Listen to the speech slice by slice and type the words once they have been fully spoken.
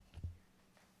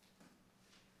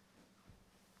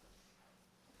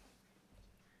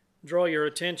Draw your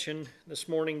attention this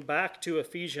morning back to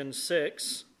Ephesians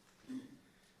 6.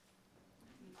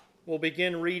 We'll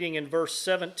begin reading in verse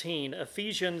 17.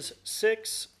 Ephesians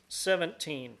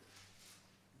 6:17.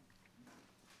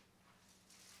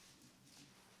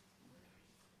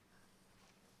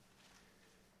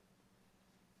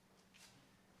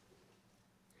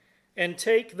 And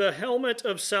take the helmet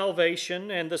of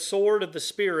salvation and the sword of the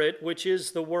Spirit, which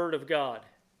is the Word of God,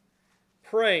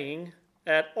 praying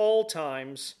at all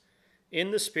times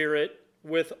in the Spirit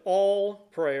with all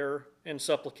prayer and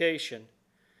supplication.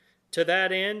 To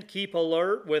that end, keep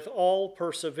alert with all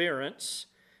perseverance,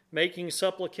 making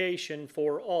supplication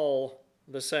for all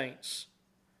the saints,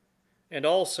 and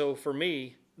also for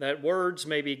me, that words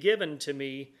may be given to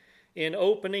me in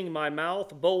opening my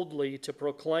mouth boldly to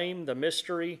proclaim the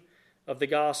mystery of the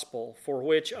gospel, for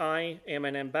which I am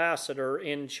an ambassador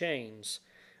in chains,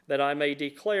 that I may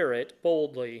declare it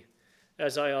boldly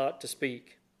as I ought to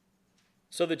speak,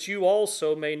 so that you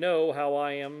also may know how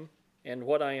I am and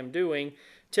what I am doing.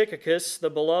 Tychicus, the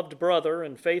beloved brother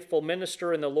and faithful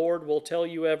minister in the Lord, will tell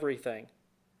you everything.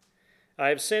 I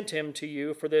have sent him to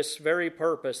you for this very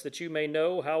purpose, that you may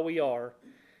know how we are,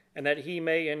 and that he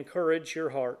may encourage your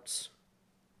hearts.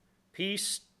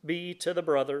 Peace be to the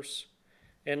brothers,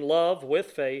 and love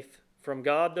with faith from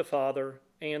God the Father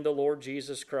and the Lord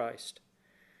Jesus Christ.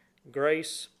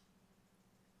 Grace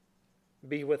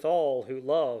be with all who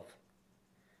love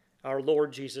our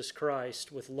Lord Jesus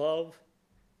Christ with love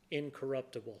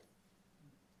incorruptible.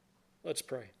 Let's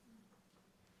pray.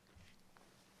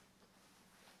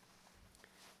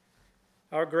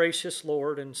 Our gracious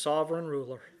Lord and sovereign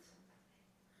ruler,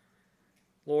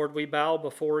 Lord, we bow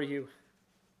before you,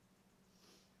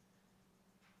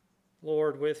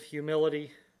 Lord, with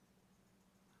humility,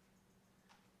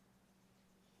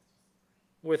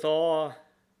 with awe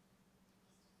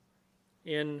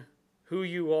in who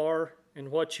you are and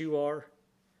what you are.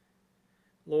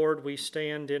 Lord, we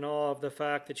stand in awe of the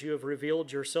fact that you have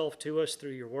revealed yourself to us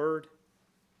through your word.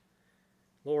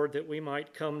 Lord, that we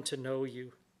might come to know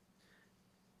you.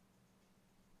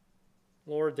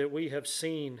 Lord, that we have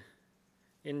seen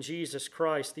in Jesus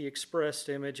Christ the expressed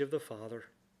image of the Father.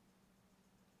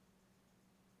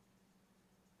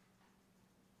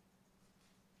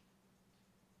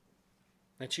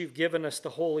 That you've given us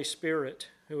the Holy Spirit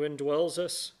who indwells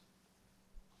us,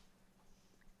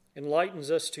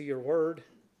 enlightens us to your word,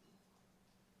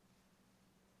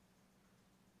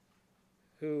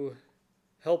 who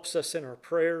helps us in our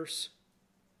prayers,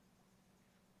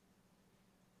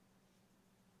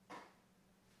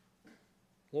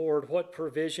 Lord, what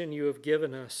provision you have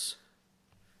given us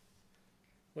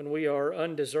when we are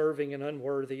undeserving and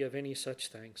unworthy of any such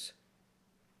things.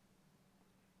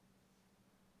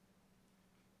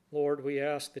 Lord, we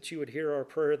ask that you would hear our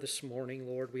prayer this morning.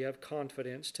 Lord, we have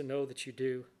confidence to know that you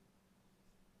do.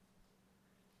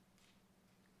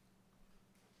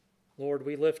 Lord,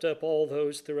 we lift up all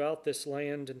those throughout this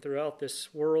land and throughout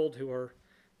this world who are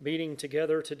meeting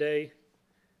together today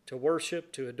to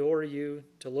worship, to adore you,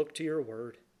 to look to your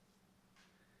word.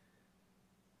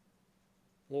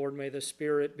 Lord, may the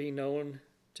Spirit be known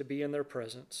to be in their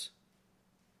presence.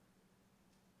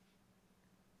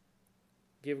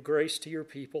 Give grace to your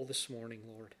people this morning,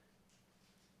 Lord.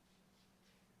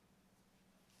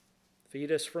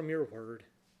 Feed us from your word.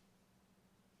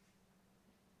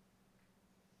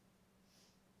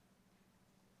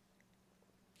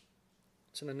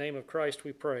 It's in the name of Christ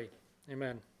we pray.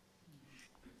 Amen.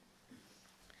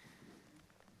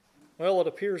 Well, it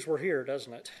appears we're here,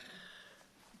 doesn't it?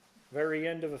 Very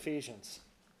end of Ephesians.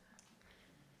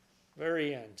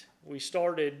 Very end. We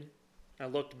started, I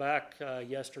looked back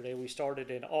yesterday, we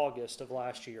started in August of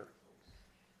last year.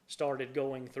 Started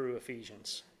going through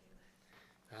Ephesians.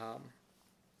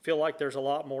 Feel like there's a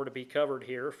lot more to be covered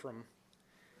here from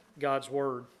God's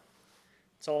Word.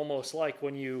 It's almost like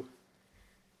when you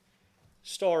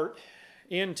start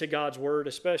into God's Word,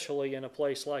 especially in a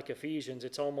place like Ephesians,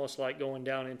 it's almost like going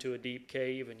down into a deep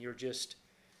cave and you're just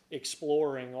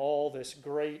exploring all this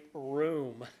great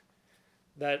room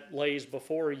that lays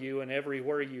before you, and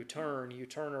everywhere you turn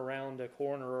around a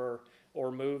corner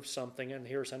or move something, and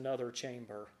here's another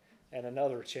chamber and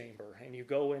another chamber, and you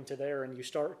go into there and you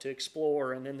start to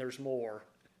explore, and then there's more.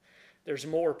 There's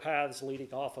more paths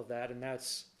leading off of that, and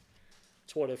that's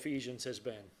what Ephesians has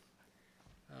been.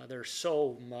 There's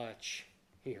so much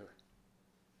here.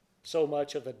 So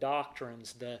much of the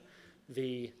doctrines,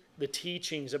 the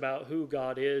teachings about who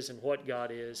God is and what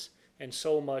God is, and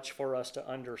so much for us to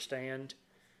understand,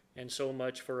 and so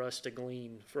much for us to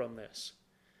glean from this.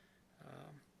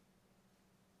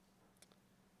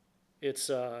 It's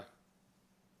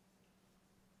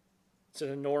It's an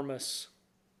enormous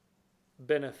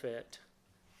benefit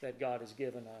that God has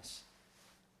given us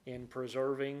in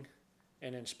preserving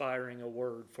and inspiring a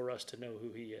word for us to know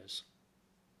who He is.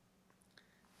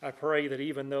 I pray that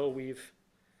even though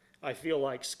I feel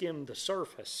like skimmed the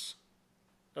surface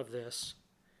of this,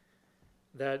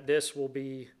 that this will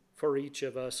be for each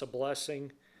of us a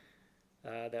blessing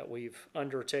that we've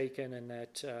undertaken, and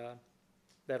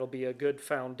that'll be a good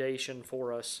foundation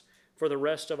for us for the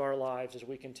rest of our lives as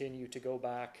we continue to go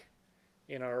back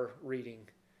in our reading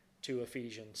to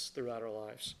Ephesians throughout our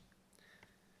lives.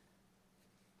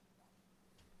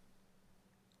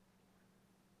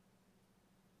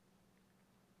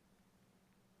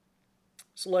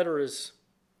 This letter is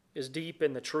deep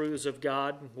in the truths of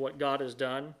God, what God has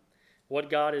done, what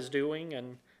God is doing,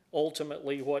 and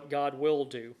ultimately what God will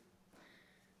do.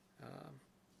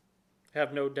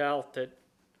 Have no doubt that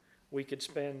we could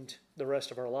spend the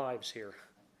rest of our lives here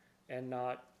and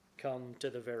not come to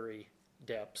the very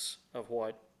depths of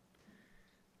what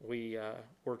we're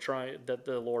trying, that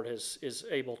the Lord is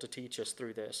able to teach us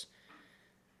through this.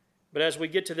 But as we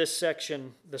get to this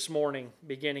section this morning,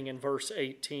 beginning in verse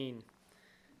 18,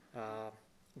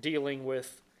 dealing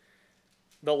with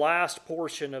the last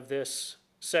portion of this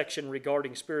section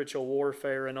regarding spiritual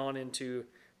warfare and on into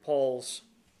Paul's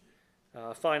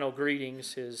final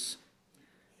greetings,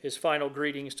 his final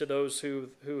greetings to those who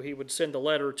he would send the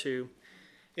letter to.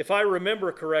 If I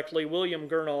remember correctly, William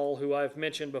Gurnall, who I've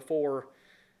mentioned before,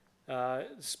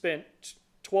 spent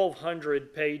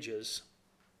 1,200 pages,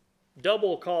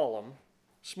 double column,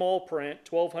 small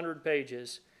print, 1,200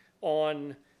 pages,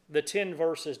 on the 10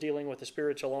 verses dealing with the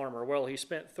spiritual armor. Well, he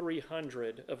spent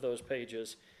 300 of those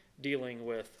pages dealing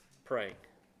with praying,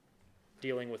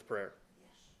 dealing with prayer.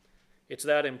 It's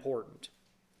that important.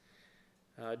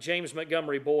 James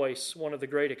Montgomery Boyce, one of the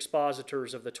great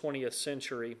expositors of the 20th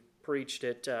century, preached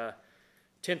at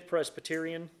 10th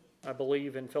Presbyterian, I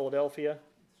believe, in Philadelphia.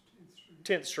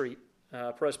 10th Street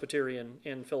Presbyterian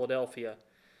in Philadelphia.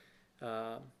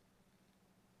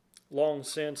 Long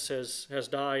since has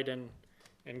died and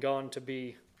gone to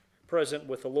be present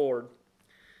with the Lord.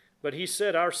 But he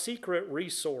said, our secret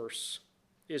resource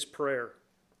is prayer.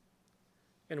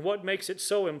 And what makes it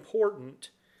so important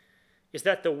is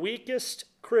that the weakest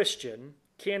Christian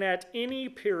can at any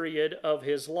period of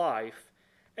his life,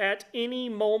 at any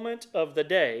moment of the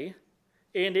day,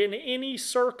 and in any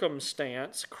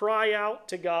circumstance, cry out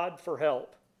to God for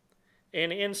help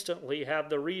and instantly have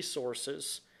the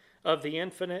resources of the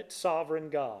infinite sovereign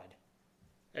God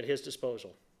at his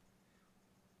disposal.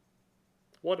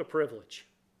 What a privilege.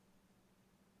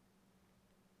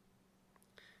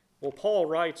 Well, Paul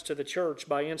writes to the church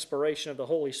by inspiration of the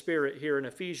Holy Spirit here in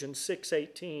Ephesians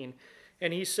 6:18,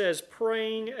 and he says,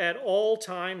 praying at all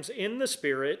times in the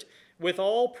Spirit, with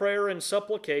all prayer and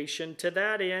supplication, to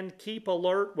that end keep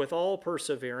alert with all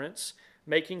perseverance,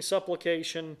 making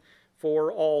supplication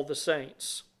for all the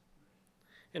saints.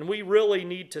 And we really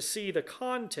need to see the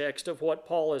context of what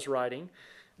Paul is writing.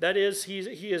 That is,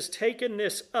 he has taken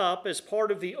this up as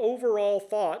part of the overall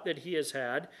thought that he has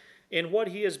had in what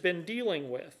he has been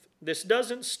dealing with. This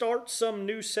doesn't start some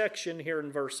new section here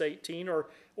in verse 18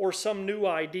 or some new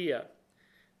idea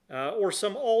or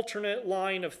some alternate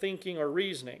line of thinking or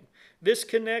reasoning. This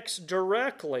connects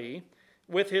directly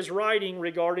with his writing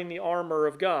regarding the armor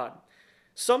of God.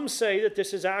 Some say that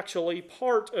this is actually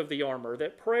part of the armor,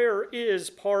 that prayer is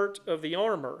part of the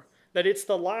armor, that it's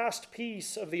the last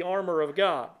piece of the armor of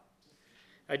God.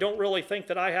 I don't really think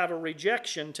that I have a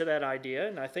rejection to that idea,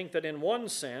 and I think that in one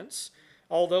sense,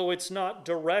 although it's not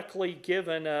directly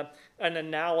given an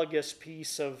analogous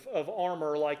piece of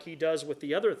armor like he does with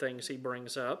the other things he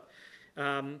brings up,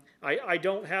 I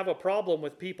don't have a problem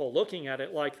with people looking at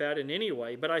it like that in any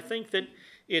way, but I think that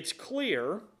it's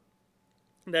clear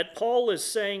that Paul is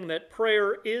saying that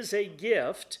prayer is a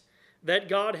gift that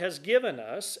God has given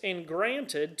us and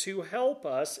granted to help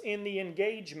us in the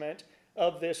engagement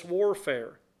of this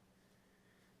warfare.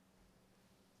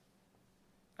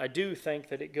 I do think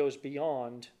that it goes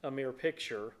beyond a mere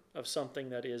picture of something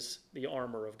that is the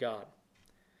armor of God.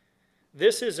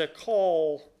 This is a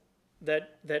call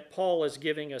that Paul is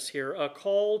giving us here, a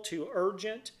call to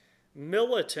urgent,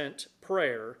 militant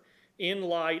prayer in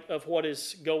light of what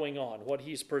is going on, what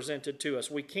he's presented to us.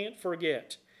 We can't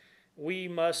forget, we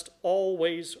must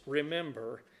always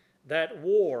remember that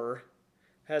war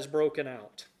has broken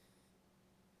out.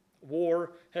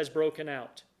 War has broken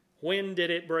out. When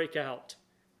did it break out?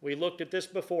 We looked at this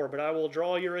before, but I will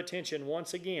draw your attention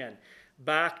once again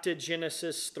back to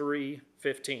Genesis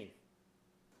 3:15.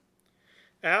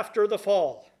 After the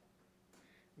fall,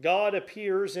 God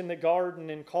appears in the garden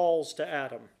and calls to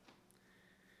Adam.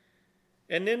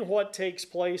 And then what takes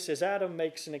place is Adam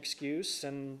makes an excuse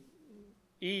and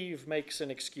Eve makes an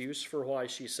excuse for why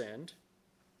she sinned.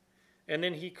 And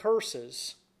then he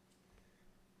curses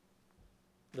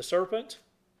the serpent,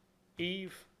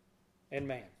 Eve, and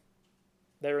man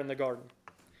there in the garden.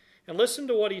 And listen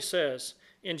to what he says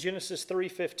in Genesis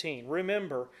 3:15.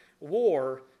 Remember,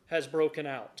 war has broken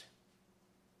out.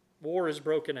 War is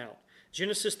broken out.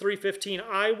 Genesis 3:15,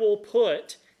 I will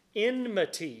put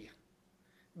enmity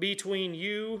between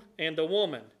you and the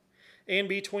woman, and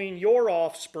between your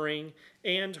offspring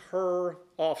and her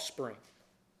offspring.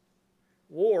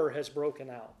 War has broken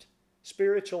out.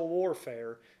 Spiritual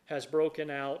warfare has broken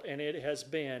out, and it has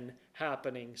been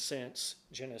happening since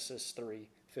Genesis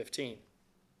 3:15.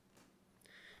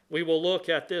 We will look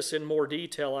at this in more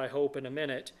detail, I hope, in a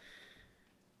minute.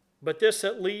 But this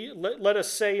let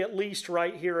us say at least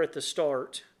right here at the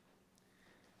start,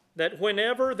 that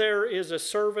whenever there is a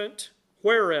servant,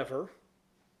 wherever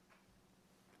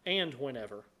and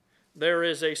whenever there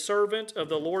is a servant of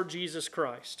the Lord Jesus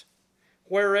Christ,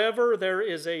 wherever there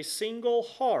is a single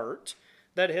heart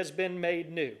that has been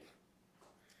made new,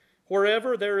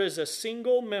 wherever there is a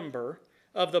single member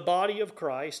of the body of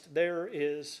Christ, there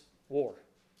is war.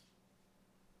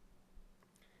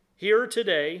 Here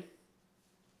today,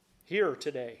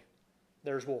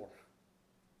 there's war.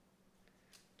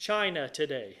 China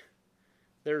today,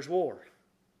 there's war.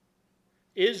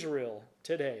 Israel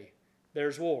today,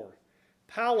 there's war.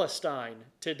 Palestine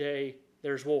today,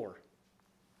 there's war.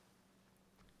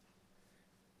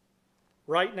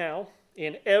 Right now,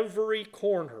 in every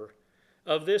corner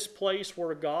of this place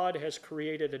where God has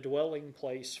created a dwelling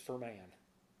place for man,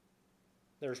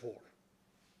 there's war.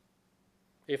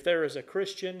 If there is a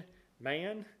Christian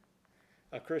man,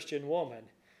 a Christian woman,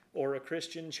 or a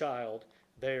Christian child,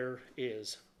 there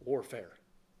is warfare.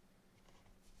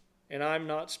 And I'm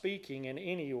not speaking in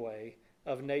any way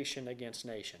of nation against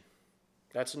nation.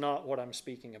 That's not what I'm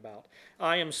speaking about.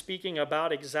 I am speaking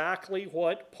about exactly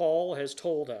what Paul has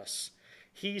told us.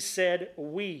 He said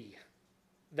we,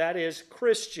 that is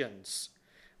Christians,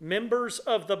 members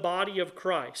of the body of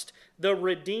Christ, the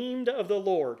redeemed of the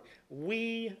Lord,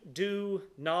 we do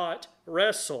not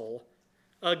wrestle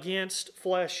against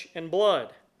flesh and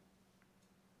blood,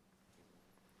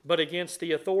 but against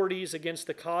the authorities, against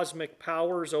the cosmic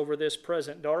powers over this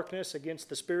present darkness, against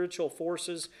the spiritual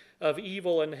forces of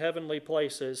evil in heavenly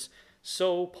places.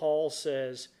 So Paul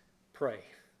says, pray.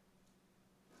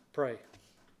 Pray.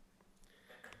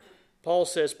 Paul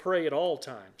says, pray at all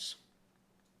times.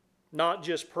 Not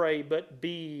just pray, but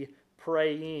be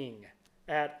praying.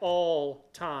 At all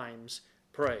times,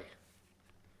 pray.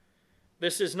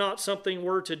 This is not something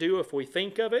we're to do if we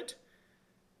think of it,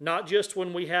 not just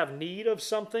when we have need of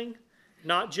something,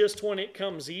 not just when it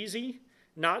comes easy,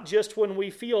 not just when we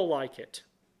feel like it,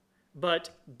 but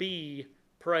be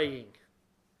praying.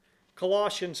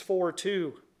 Colossians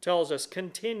 4:2 tells us,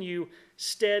 continue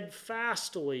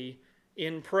steadfastly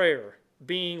in prayer,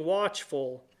 being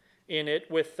watchful in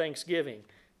it with thanksgiving.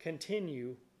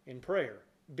 Continue in prayer.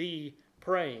 Be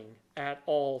praying at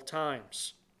all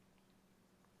times.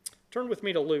 Turn with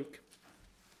me to Luke.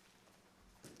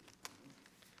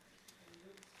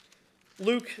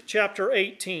 Luke chapter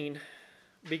 18,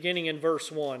 beginning in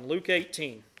verse 1. Luke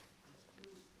 18.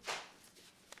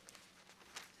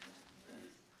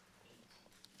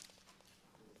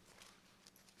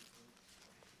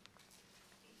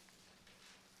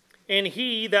 And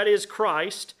he, that is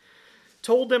Christ,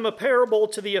 told them a parable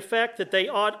to the effect that they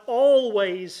ought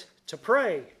always to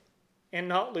pray and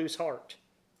not lose heart.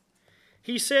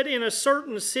 He said, in a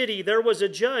certain city there was a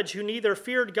judge who neither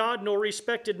feared God nor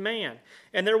respected man.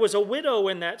 And there was a widow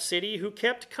in that city who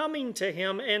kept coming to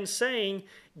him and saying,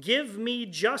 give me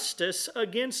justice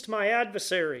against my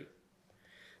adversary.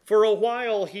 For a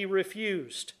while he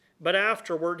refused, but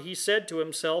afterward he said to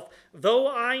himself, though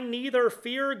I neither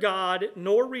fear God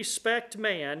nor respect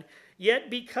man, yet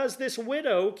because this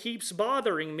widow keeps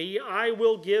bothering me, I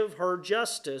will give her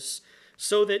justice,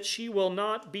 so that she will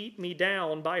not beat me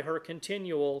down by her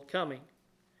continual coming.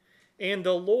 And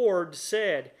the Lord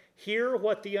said, hear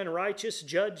what the unrighteous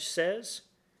judge says.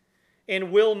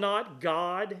 And will not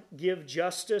God give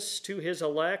justice to his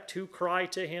elect who cry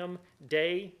to him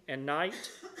day and night?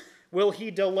 Will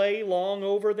he delay long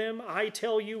over them? I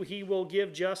tell you, he will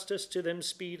give justice to them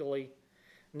speedily.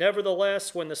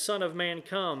 Nevertheless, when the Son of Man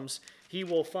comes, he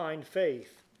will find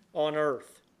faith on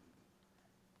earth.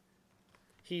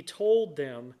 He told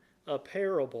them a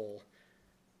parable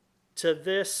to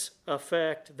this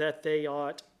effect, that they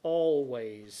ought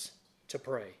always to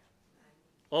pray.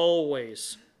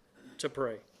 Always to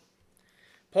pray.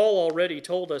 Paul already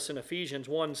told us in Ephesians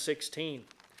 1:16,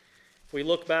 If we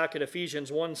look back at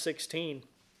Ephesians 1:16,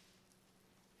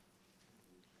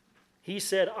 he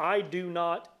said, I do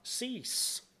not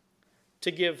cease to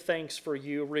give thanks for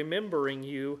you, remembering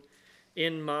you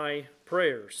in my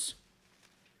prayers.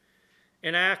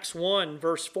 In Acts 1,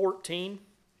 verse 14,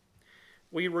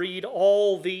 we read,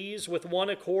 all these with one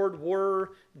accord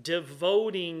were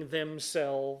devoting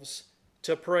themselves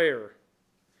to prayer,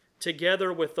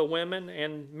 together with the women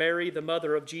and Mary, the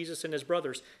mother of Jesus, and his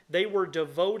brothers. They were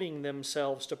devoting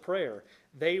themselves to prayer.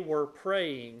 They were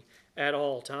praying at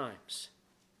all times.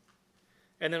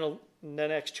 And then in the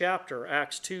next chapter,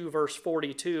 Acts 2, verse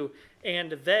 42,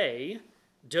 and they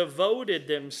devoted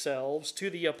themselves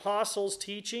to the apostles'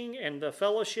 teaching and the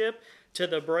fellowship, to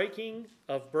the breaking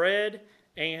of bread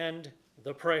and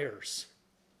the prayers.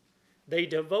 They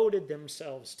devoted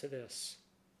themselves to this.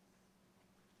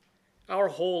 Our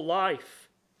whole life,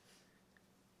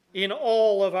 in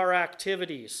all of our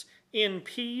activities, in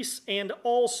peace and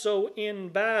also in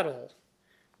battle,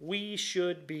 we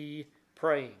should be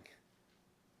praying.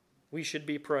 We should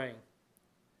be praying.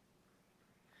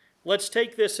 Let's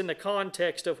take this in the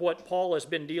context of what Paul has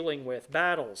been dealing with,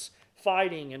 battles,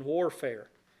 fighting, and warfare.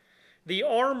 The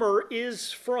armor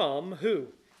is from who?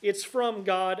 It's from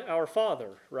God our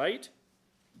Father, right?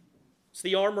 It's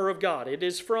the armor of God. It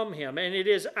is from him, and it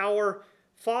is our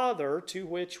Father to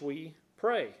which we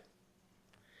pray.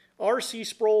 R.C.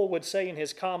 Sproul would say in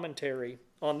his commentary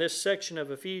on this section of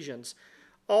Ephesians,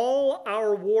 all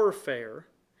our warfare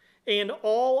and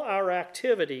all our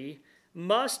activity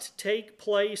must take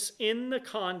place in the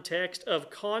context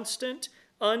of constant,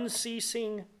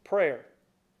 unceasing prayer.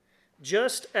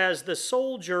 Just as the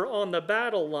soldier on the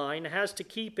battle line has to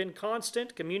keep in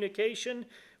constant communication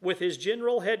with his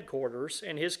general headquarters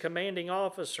and his commanding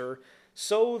officer,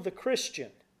 so the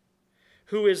Christian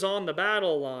who is on the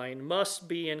battle line must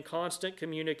be in constant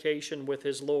communication with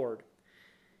his Lord.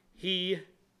 He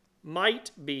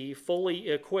might be fully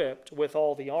equipped with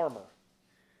all the armor,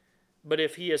 but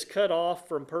if he is cut off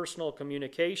from personal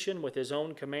communication with his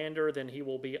own commander, then he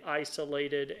will be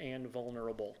isolated and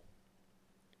vulnerable.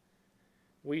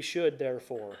 We should,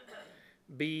 therefore,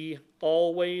 be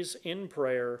always in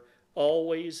prayer,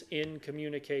 always in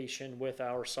communication with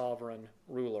our sovereign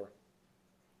ruler.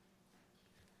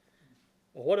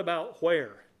 Well, what about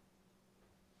where?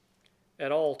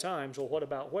 At all times. Well, what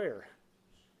about where?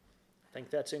 I think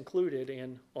that's included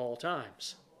in all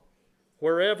times.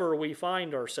 Wherever we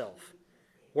find ourselves,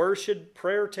 where should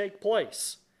prayer take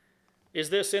place? Is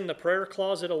this in the prayer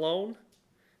closet alone?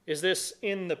 Is this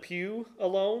in the pew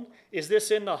alone? Is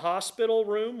this in the hospital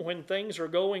room when things are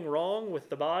going wrong with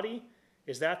the body?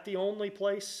 Is that the only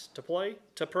place to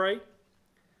pray?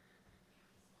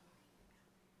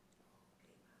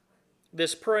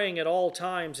 This praying at all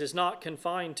times is not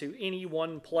confined to any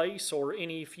one place or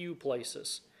any few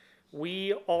places.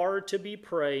 We are to be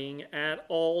praying at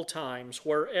all times.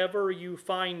 Wherever you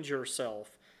find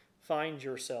yourself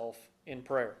in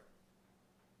prayer.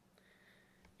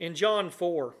 In John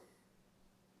 4,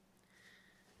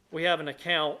 we have an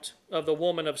account of the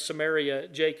woman of Samaria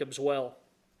at Jacob's well.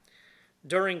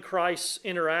 During Christ's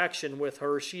interaction with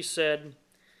her, she said,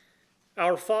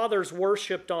 our fathers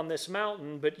worshipped on this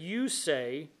mountain, but you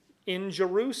say in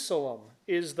Jerusalem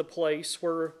is the place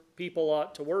where people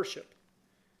ought to worship.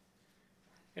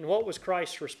 And what was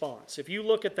Christ's response? If you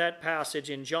look at that passage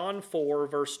in John 4,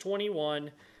 verse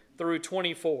 21 through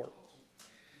 24,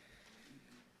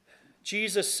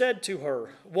 Jesus said to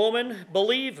her, woman,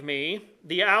 believe me,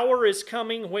 the hour is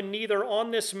coming when neither on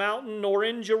this mountain nor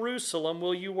in Jerusalem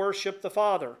will you worship the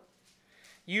Father.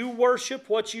 You worship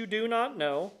what you do not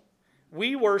know.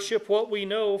 We worship what we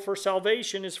know, for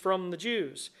salvation is from the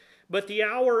Jews. But the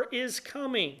hour is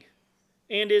coming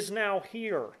and is now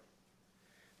here,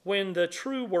 when the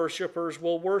true worshipers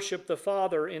will worship the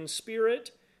Father in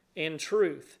spirit and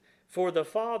truth. For the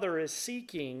Father is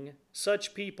seeking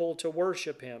such people to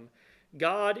worship him.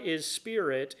 God is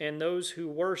spirit, and those who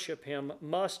worship him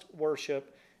must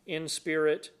worship in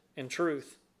spirit and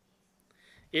truth.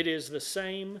 It is the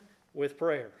same with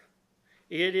prayer.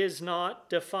 It is not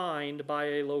defined by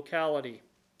a locality.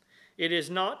 It is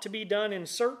not to be done in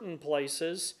certain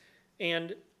places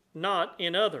and not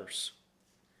in others.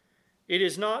 It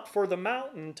is not for the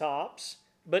mountaintops,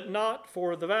 but not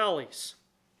for the valleys.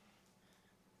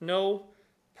 No,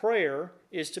 prayer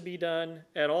is to be done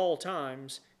at all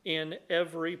times, in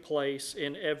every place,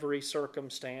 in every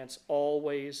circumstance.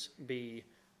 Always be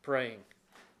praying.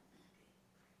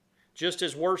 Just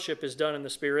as worship is done in the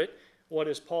Spirit, what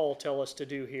does Paul tell us to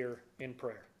do here in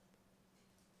prayer?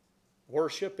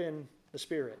 Worship in the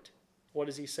Spirit. What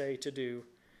does he say to do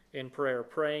in prayer?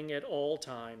 Praying at all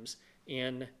times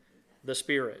in the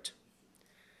Spirit.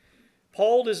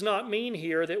 Paul does not mean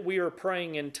here that we are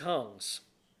praying in tongues.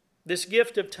 This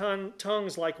gift of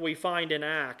tongues, like we find in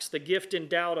Acts, the gift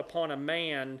endowed upon a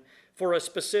man for a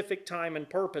specific time and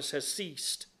purpose, has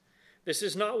ceased. This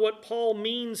is not what Paul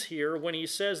means here when he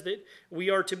says that we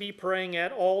are to be praying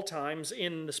at all times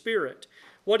in the Spirit.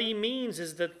 What he means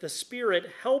is that the Spirit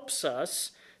helps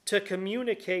us to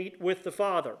communicate with the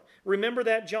Father. Remember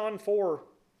that John 4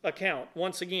 account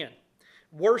once again.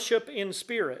 Worship in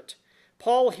spirit.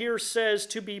 Paul here says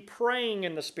to be praying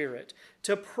in the Spirit,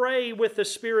 to pray with the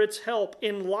Spirit's help,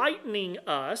 enlightening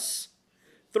us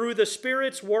through the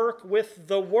Spirit's work with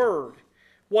the Word,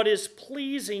 what is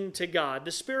pleasing to God,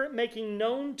 the Spirit making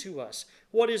known to us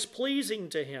what is pleasing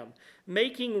to Him,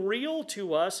 making real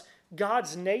to us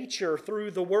God's nature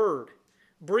through the Word,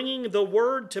 bringing the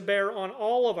Word to bear on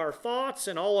all of our thoughts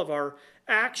and all of our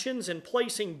actions, and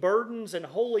placing burdens and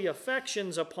holy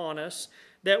affections upon us,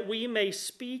 that we may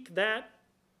speak that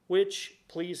which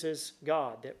pleases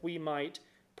God, that we might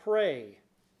pray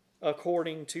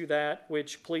according to that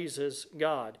which pleases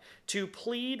God, to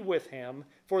plead with Him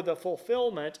for the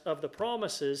fulfillment of the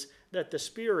promises that the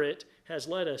Spirit has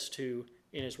led us to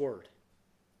in His Word.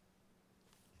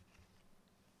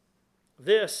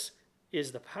 This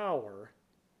is the power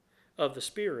of the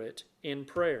Spirit in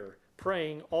prayer,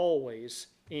 praying always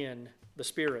in the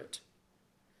Spirit.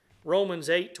 Romans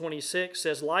 8:26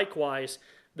 says, likewise,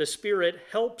 the Spirit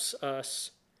helps us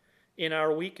in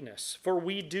our weakness, for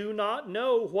we do not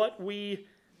know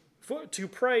to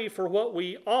pray for what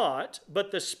we ought,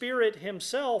 but the Spirit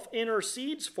Himself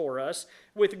intercedes for us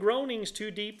with groanings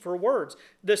too deep for words.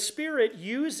 The Spirit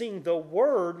using the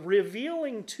Word,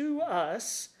 revealing to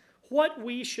us what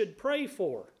we should pray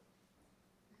for,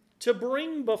 to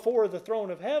bring before the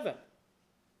throne of heaven.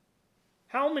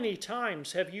 How many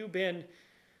times have you been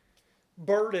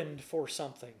burdened for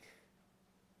something,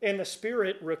 and the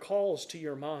Spirit recalls to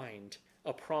your mind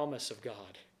a promise of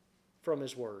God from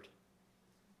His Word?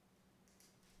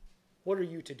 What are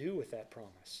you to do with that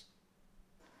promise?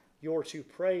 You're to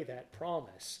pray that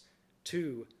promise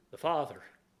to the Father.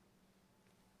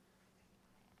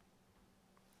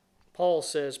 Paul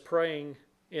says praying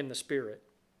in the Spirit.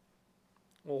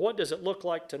 Well, what does it look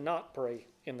like to not pray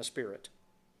in the Spirit?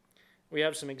 We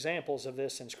have some examples of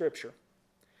this in Scripture.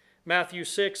 Matthew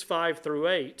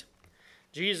 6:5-8.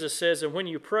 Jesus says, and when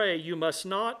you pray, you must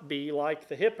not be like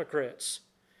the hypocrites,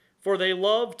 for they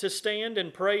love to stand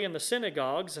and pray in the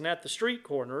synagogues and at the street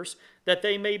corners, that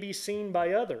they may be seen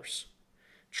by others.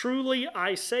 Truly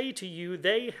I say to you,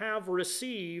 they have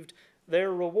received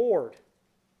their reward.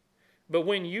 But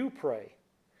when you pray,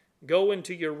 go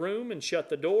into your room and shut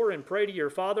the door and pray to your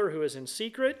Father who is in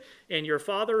secret, and your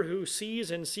Father who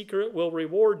sees in secret will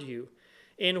reward you.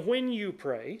 And when you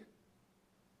pray,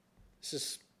 this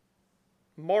is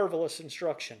marvelous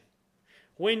instruction.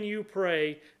 When you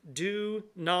pray, do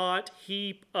not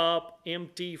heap up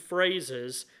empty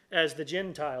phrases as the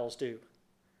Gentiles do,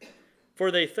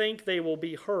 for they think they will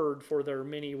be heard for their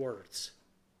many words.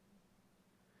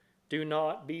 Do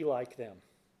not be like them,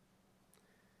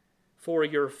 for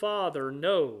your Father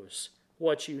knows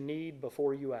what you need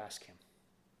before you ask Him.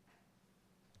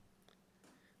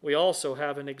 We also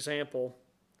have an example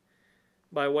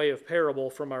by way of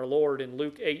parable from our Lord in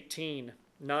Luke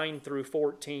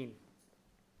 18:9-14.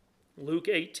 Luke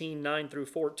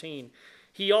 18:9-14.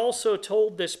 He also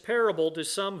told this parable to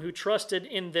some who trusted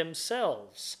in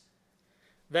themselves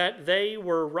that they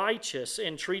were righteous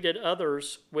and treated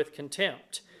others with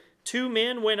contempt. 2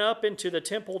 men went up into the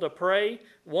temple to pray,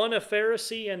 one a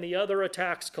Pharisee and the other a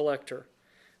tax collector.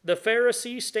 The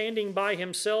Pharisee, standing by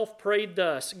himself, prayed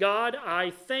thus, God, I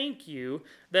thank you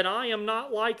that I am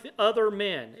not like other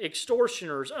men,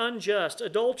 extortioners, unjust,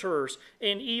 adulterers,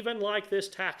 and even like this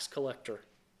tax collector.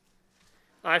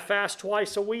 I fast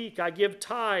twice a week. I give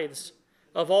tithes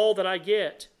of all that I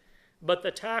get. But the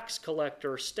tax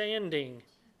collector, standing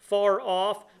far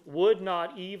off, would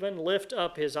not even lift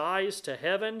up his eyes to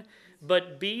heaven,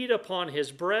 but beat upon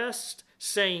his breast,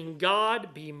 saying,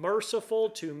 God, be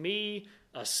merciful to me,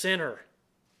 a sinner.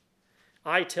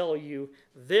 I tell you,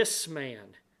 this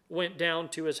man went down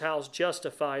to his house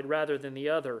justified rather than the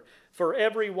other. For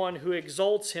everyone who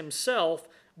exalts himself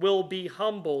will be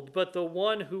humbled, but the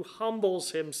one who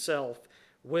humbles himself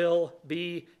will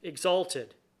be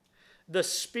exalted. The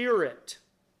Spirit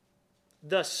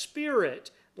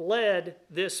led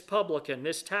this publican,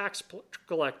 this tax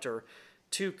collector,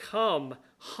 to come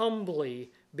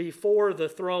humbly before the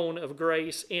throne of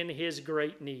grace in his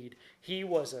great need. He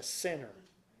was a sinner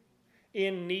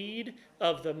in need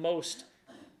of the most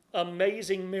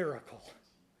amazing miracle.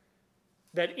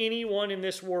 that anyone in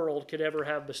this world could ever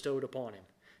have bestowed upon him.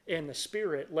 And the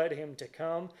Spirit led him to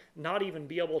come, not even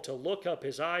be able to look up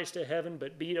his eyes to heaven,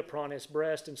 but beat upon his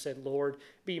breast and said, Lord,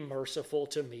 be merciful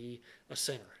to me, a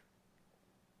sinner.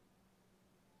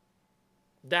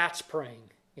 That's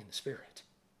praying in the Spirit.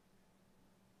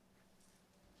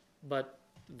 But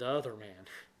the other man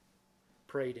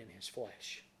prayed in his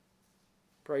flesh.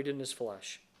 Prayed in his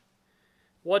flesh.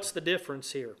 What's the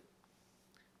difference here?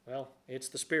 Well, it's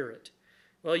the Spirit.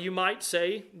 Well, you might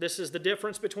say this is the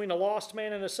difference between a lost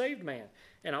man and a saved man.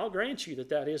 And I'll grant you that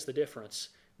that is the difference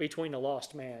between a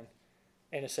lost man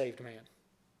and a saved man.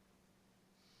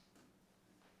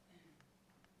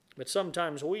 But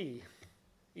sometimes we,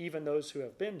 even those who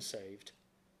have been saved,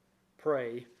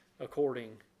 pray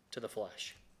according to the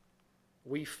flesh.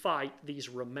 We fight these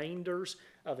remainders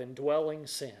of indwelling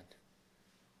sin,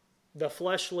 the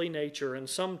fleshly nature, and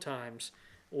sometimes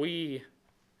we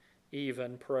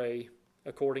even pray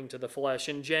according to the flesh.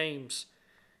 In James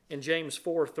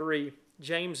 4:3,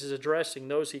 James is addressing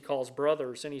those he calls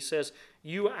brothers, and he says,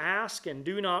 you ask and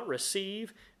do not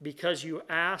receive because you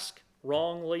ask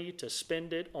wrongly to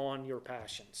spend it on your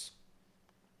passions.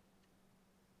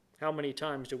 How many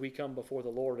times do we come before the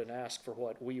Lord and ask for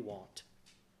what we want?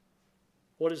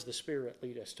 What does the Spirit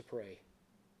lead us to pray?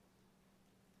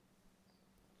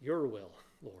 Your will,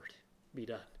 Lord, be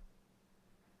done.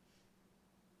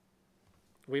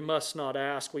 We must not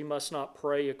ask, we must not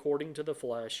pray according to the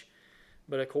flesh,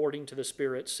 but according to the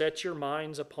Spirit. Set your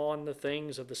minds upon the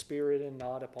things of the Spirit and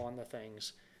not upon the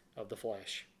things of the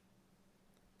flesh.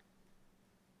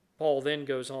 Paul then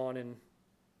goes on in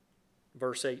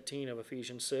verse 18 of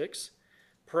Ephesians 6,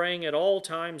 praying at all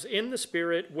times in the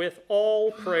Spirit with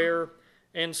all prayer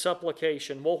and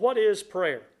supplication. Well, what is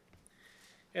prayer?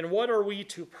 And what are we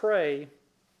to pray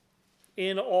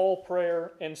in all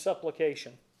prayer and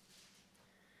supplication?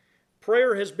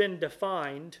 Prayer has been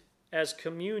defined as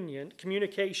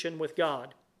communication with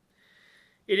God.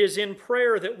 It is in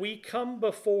prayer that we come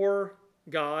before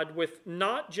God with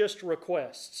not just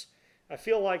requests. I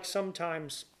feel like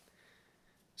sometimes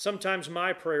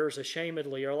my prayers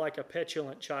ashamedly are like a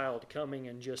petulant child coming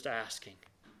and just asking,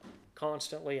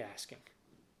 constantly asking.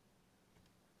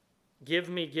 Give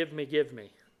me, give me, give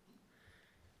me.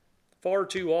 Far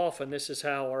too often this is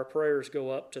how our prayers go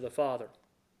up to the Father.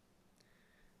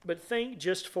 But think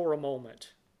just for a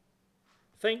moment.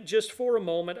 Think just for a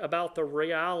moment about the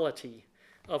reality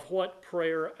of what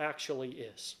prayer actually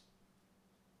is.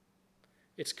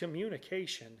 It's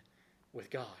communication with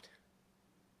God.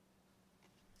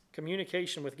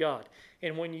 Communication with God.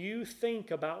 And when you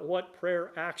think about what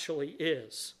prayer actually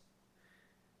is,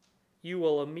 you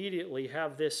will immediately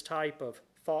have this type of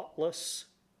thoughtless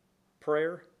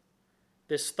prayer,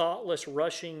 this thoughtless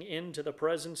rushing into the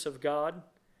presence of God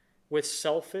with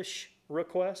selfish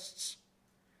requests.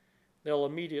 They'll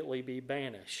immediately be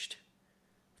banished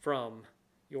from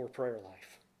your prayer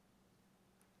life.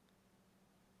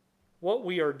 What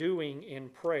we are doing in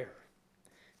prayer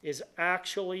is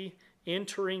actually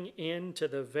entering into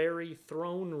the very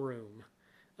throne room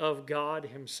of God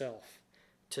Himself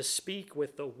to speak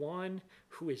with the one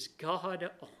who is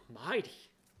God Almighty.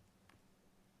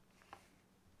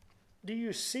 Do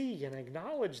you see and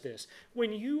acknowledge this?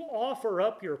 When you offer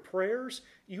up your prayers,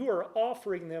 you are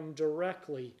offering them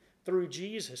directly through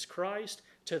Jesus Christ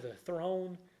to the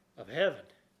throne of heaven.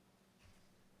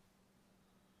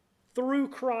 Through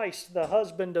Christ, the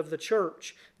husband of the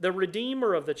church, the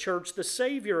Redeemer of the church, the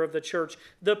Savior of the church,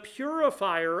 the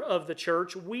purifier of the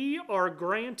church, we are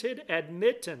granted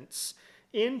admittance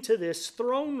into this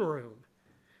throne room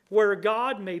where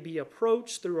God may be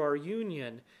approached through our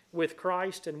union with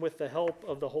Christ and with the help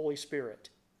of the Holy Spirit.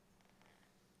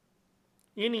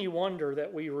 Any wonder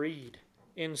that we read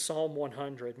in Psalm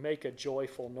 100, make a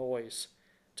joyful noise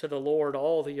to the Lord,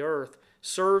 all the earth.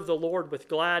 Serve the Lord with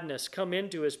gladness. Come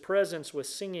into His presence with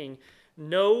singing.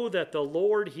 Know that the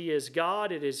Lord, He is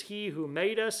God. It is He who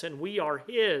made us, and we are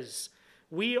His.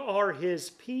 We are His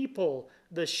people,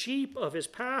 the sheep of His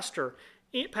pasture.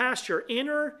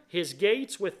 Enter His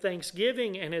gates with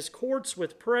thanksgiving and His courts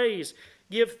with praise.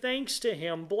 Give thanks to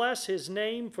Him. Bless His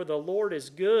name, for the Lord is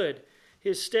good.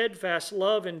 His steadfast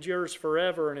love endures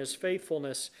forever, and His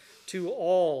faithfulness to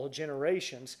all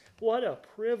generations. What a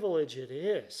privilege it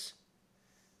is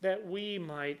that we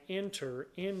might enter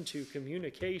into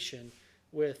communication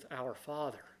with our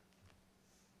Father.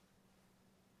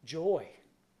 Joy.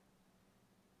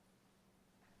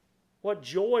 What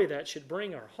joy that should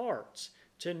bring our hearts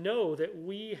to know that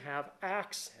we have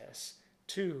access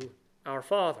to our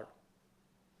Father.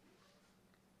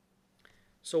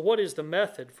 So what is the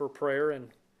method for prayer? And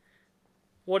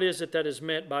What is it that is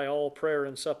meant by all prayer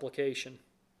and supplication?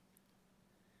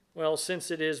 Well, since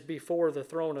it is before the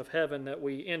throne of heaven that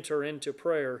we enter into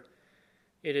prayer,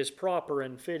 it is proper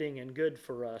and fitting and good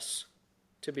for us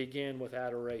to begin with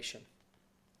adoration.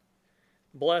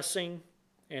 Blessing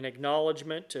and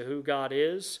acknowledgement to who God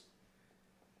is,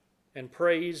 and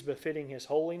praise befitting His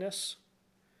holiness,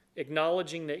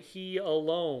 acknowledging that He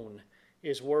alone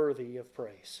is worthy of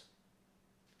praise.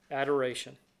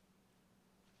 Adoration.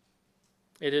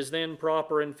 It is then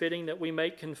proper and fitting that we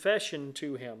make confession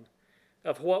to Him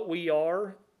of what we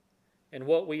are and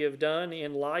what we have done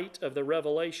in light of the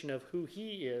revelation of who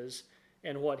He is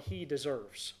and what He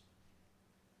deserves.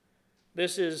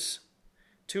 This is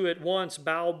to at once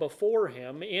bow before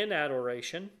Him in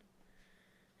adoration,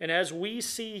 and as we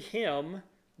see Him,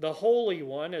 the Holy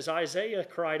One, as Isaiah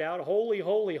cried out, "Holy,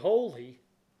 holy, holy,"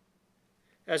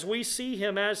 as we see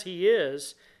Him as He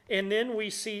is, and then we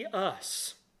see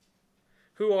us,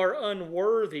 who are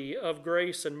unworthy of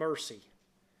grace and mercy,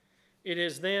 it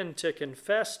is then to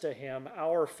confess to Him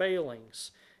our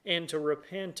failings and to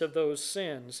repent of those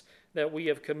sins that we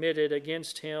have committed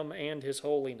against Him and His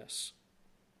holiness.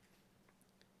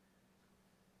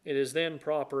 It is then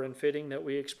proper and fitting that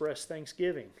we express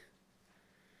thanksgiving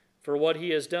for what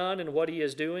He has done and what He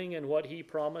is doing and what He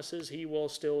promises He will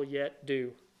still yet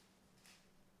do.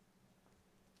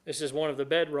 This is one of the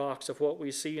bedrocks of what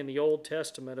we see in the Old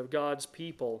Testament of God's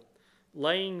people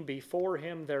laying before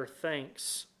Him their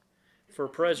thanks for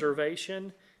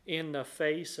preservation in the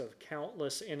face of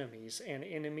countless enemies, and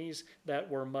enemies that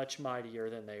were much mightier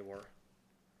than they were.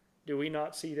 Do we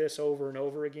not see this over and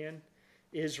over again?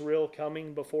 Israel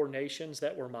coming before nations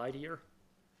that were mightier,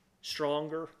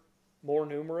 stronger, more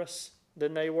numerous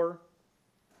than they were.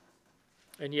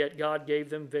 And yet God gave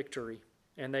them victory,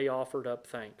 and they offered up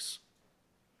thanks.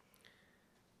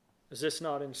 Is this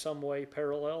not in some way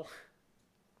parallel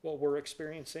what we're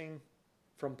experiencing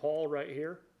from Paul right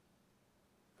here?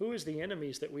 Who is the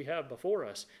enemies that we have before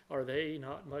us? Are they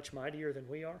not much mightier than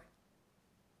we are?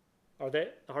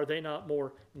 Are they not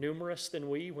more numerous than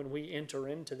we when we enter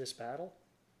into this battle?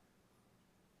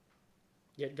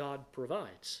 Yet God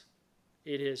provides.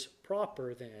 It is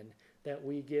proper then that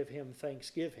we give Him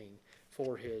thanksgiving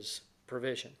for His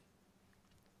provision.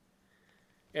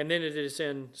 And then it is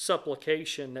in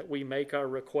supplication that we make our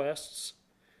requests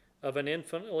of an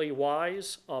infinitely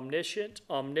wise, omniscient,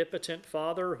 omnipotent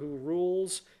Father who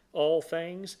rules all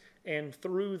things, and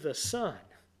through the Son,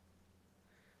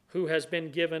 who has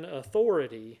been given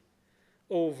authority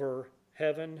over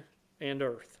heaven and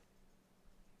earth.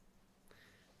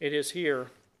 It is here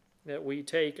that we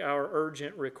take our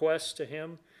urgent requests to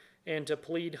Him and to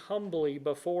plead humbly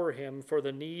before Him for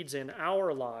the needs in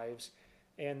our lives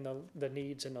and the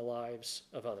needs in the lives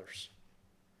of others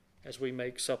as we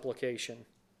make supplication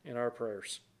in our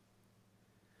prayers.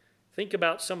 Think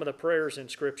about some of the prayers in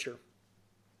Scripture.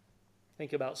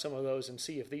 Think about some of those and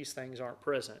see if these things aren't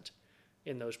present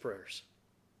in those prayers.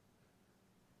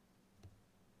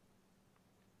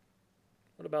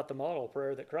 What about the model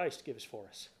prayer that Christ gives for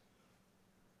us?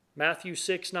 Matthew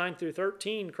 6, 9 through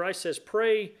 13, Christ says,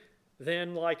 "Pray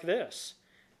then like this: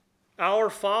 Our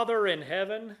Father in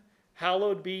heaven,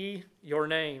 hallowed be your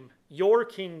name. Your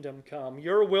kingdom come,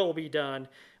 your will be done,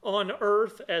 on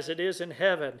earth as it is in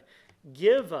heaven.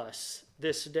 Give us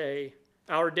this day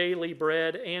our daily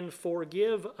bread, and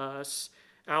forgive us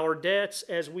our debts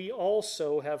as we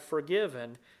also have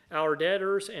forgiven our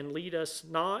debtors, and lead us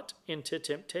not into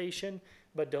temptation,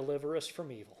 but deliver us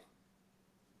from evil."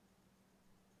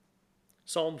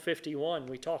 Psalm 51,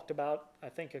 we talked about, I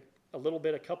think, a little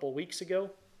bit a couple weeks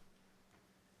ago.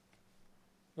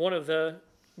 One of the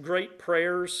great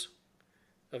prayers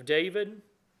of David,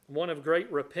 one of great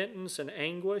repentance and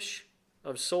anguish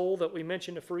of soul that we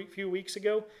mentioned a few weeks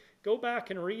ago. Go back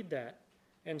and read that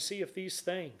and see if these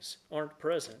things aren't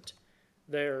present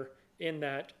there in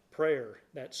that prayer,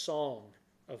 that song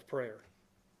of prayer.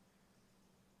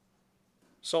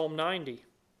 Psalm 90,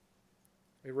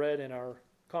 we read in our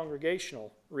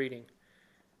congregational reading.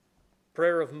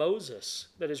 Prayer of Moses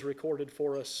that is recorded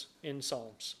for us in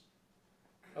Psalms.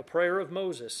 A prayer of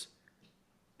Moses.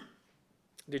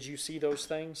 Did you see those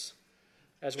things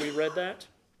as we read that?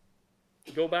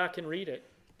 Go back and read it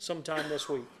sometime this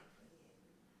week.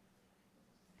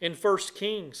 In 1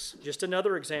 Kings, just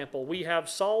another example, we have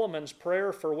Solomon's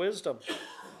prayer for wisdom.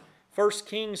 1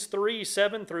 Kings 3,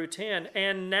 7 through 10.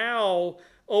 "And now,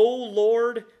 O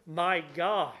Lord my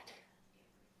God,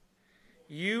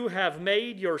 you have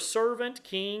made your servant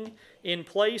king in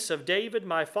place of David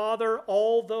my father,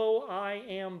 although I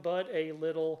am but a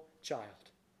little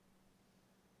child.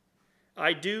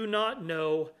 I do not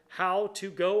know how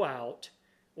to go out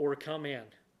or come in.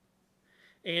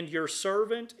 And your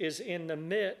servant is in the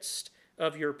midst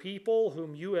of your people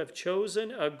whom you have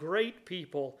chosen, a great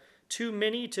people, too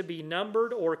many to be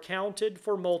numbered or counted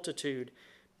for multitude.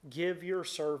 Give your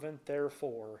servant,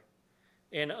 therefore,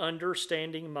 an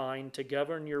understanding mind to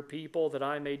govern your people, that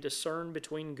I may discern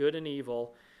between good and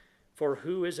evil. For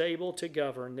who is able to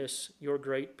govern this your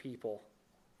great people?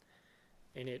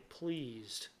 And it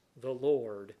pleased the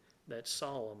Lord that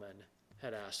Solomon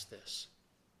had asked this.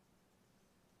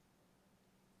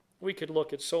 We could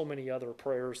look at so many other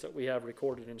prayers that we have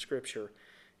recorded in Scripture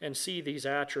and see these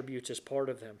attributes as part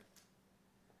of them.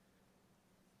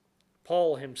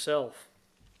 Paul himself,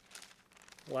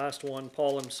 last one,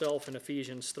 Paul himself in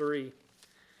Ephesians 3,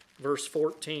 verse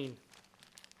 14.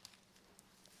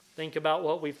 Think about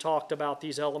what we've talked about,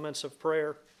 these elements of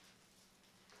prayer.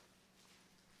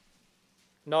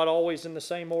 Not always in the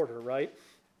same order, right?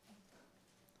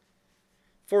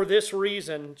 For this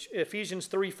reason, Ephesians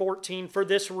 3:14, for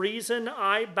this reason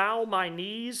I bow my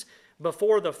knees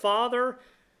before the Father,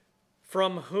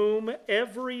 from whom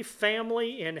every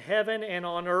family in heaven and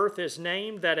on earth is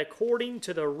named, that according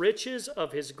to the riches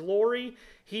of his glory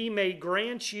he may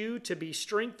grant you to be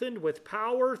strengthened with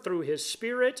power through his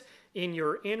Spirit in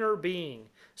your inner being,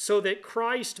 so that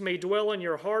Christ may dwell in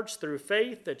your hearts through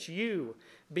faith, that you,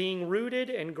 being rooted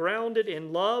and grounded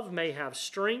in love, may have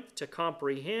strength to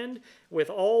comprehend with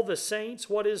all the saints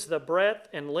what is the breadth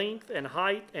and length and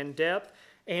height and depth,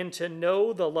 and to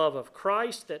know the love of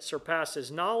Christ that surpasses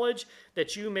knowledge,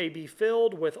 that you may be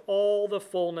filled with all the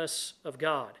fullness of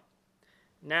God.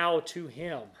 Now to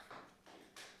him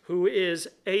who is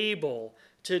able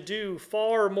to do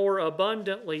far more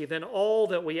abundantly than all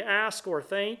that we ask or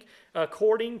think,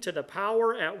 according to the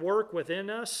power at work within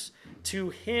us, to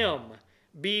him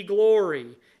be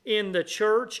glory in the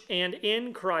church and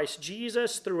in Christ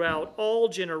Jesus throughout all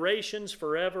generations,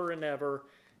 forever and ever.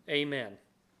 Amen.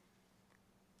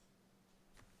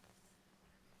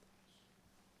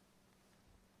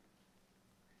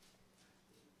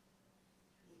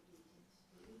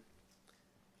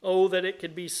 Oh, that it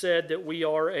could be said that we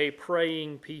are a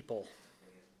praying people.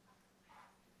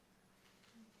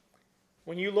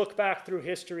 When you look back through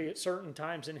history at certain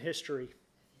times in history,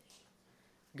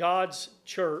 God's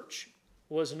church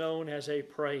was known as a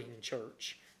praying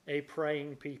church, a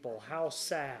praying people. How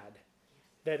sad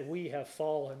that we have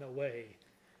fallen away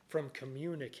from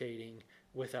communicating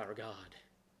with our God,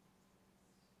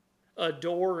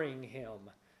 adoring him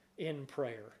in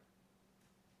prayer,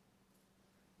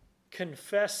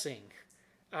 confessing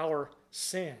our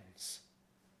sins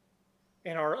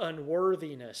and our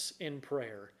unworthiness in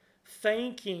prayer,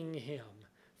 thanking him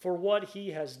for what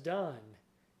he has done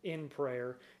in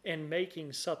prayer, and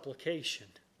making supplication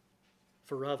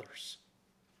for others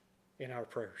in our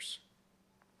prayers.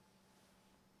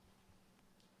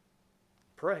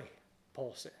 Pray,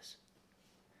 Paul says.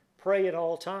 Pray at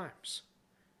all times.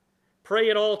 Pray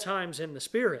at all times in the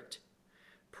Spirit.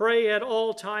 Pray at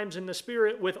all times in the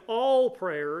Spirit with all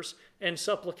prayers and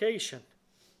supplication.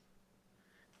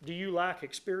 Do you lack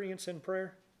experience in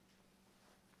prayer?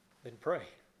 Then pray.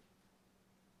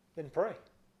 Then pray.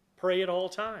 Pray at all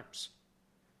times.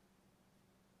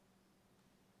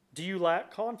 Do you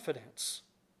lack confidence?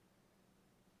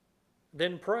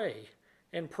 Then pray,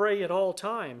 and pray at all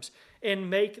times, and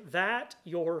make that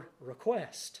your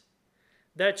request,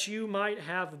 that you might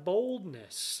have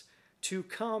boldness to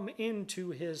come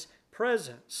into his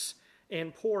presence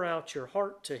and pour out your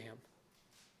heart to him.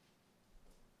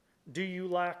 Do you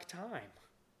lack time?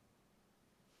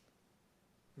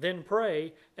 Then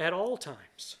pray at all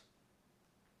times.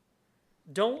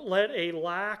 Don't let a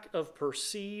lack of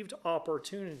perceived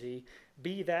opportunity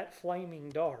be that flaming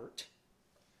dart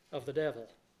of the devil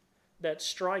that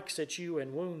strikes at you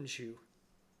and wounds you.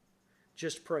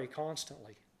 Just pray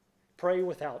constantly. Pray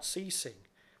without ceasing.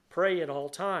 Pray at all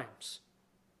times.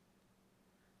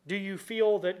 Do you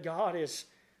feel that God is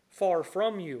far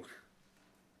from you?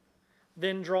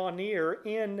 Then draw near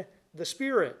in the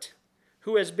Spirit,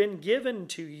 who has been given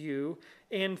to you,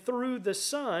 and through the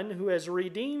Son who has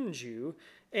redeemed you,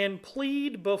 and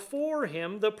plead before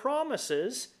him the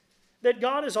promises that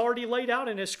God has already laid out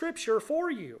in his Scripture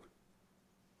for you.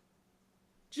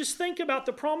 Just think about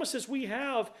the promises we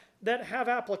have that have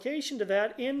application to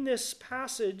that in this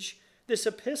passage, this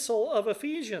epistle of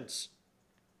Ephesians.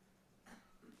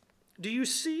 Do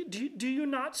you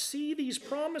not see these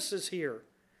promises here?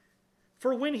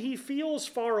 For when he feels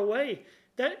far away,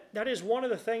 that is one of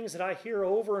the things that I hear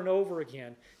over and over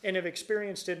again and have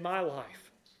experienced in my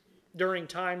life during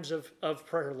times of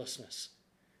prayerlessness.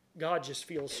 God just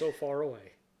feels so far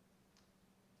away.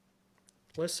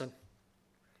 Listen,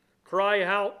 Cry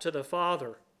out to the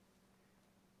Father.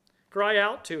 Cry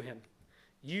out to him.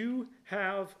 You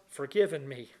have forgiven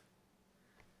me.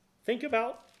 Think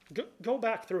about, go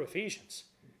back through Ephesians.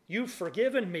 You've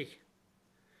forgiven me.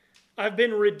 I've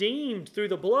been redeemed through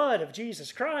the blood of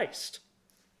Jesus Christ.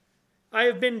 I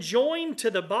have been joined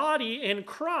to the body, and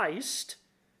Christ,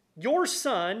 your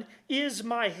Son, is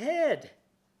my head.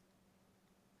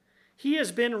 He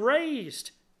has been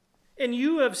raised, and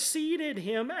you have seated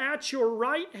him at your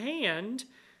right hand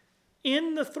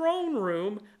in the throne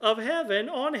room of heaven,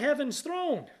 on heaven's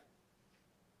throne.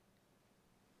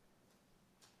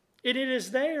 And it is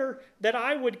there that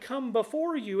I would come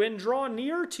before you and draw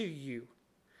near to you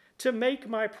to make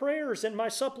my prayers and my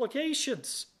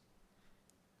supplications.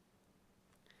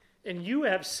 And you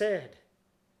have said,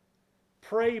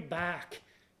 pray back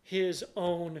his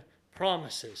own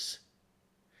promises.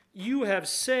 You have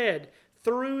said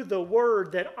through the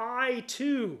word that I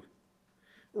too,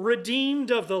 redeemed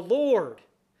of the Lord,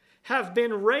 have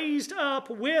been raised up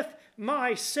with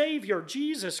my Savior,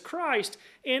 Jesus Christ,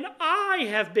 and I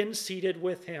have been seated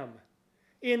with him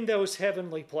in those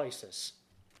heavenly places.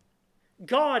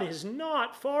 God is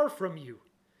not far from you.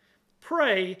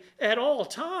 Pray at all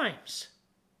times.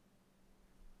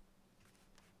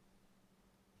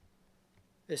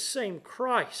 This same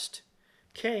Christ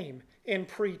came and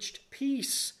preached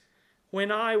peace when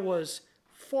I was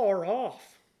far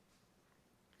off.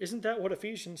 Isn't that what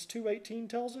Ephesians 2:18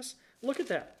 tells us? Look at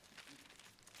that.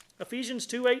 Ephesians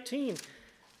 2:18.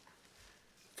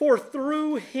 For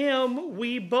through him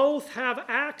we both have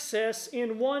access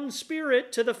in one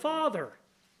Spirit to the Father.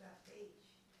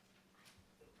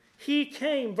 He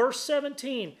came, verse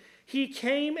 17, he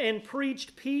came and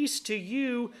preached peace to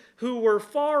you who were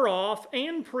far off,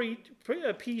 and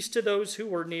peace to those who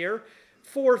were near.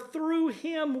 For through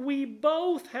him we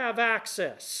both have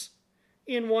access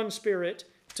in one Spirit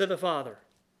to the Father.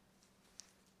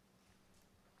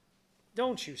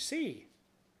 Don't you see?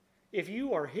 If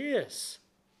you are his,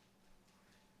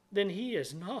 then he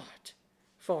is not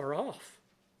far off.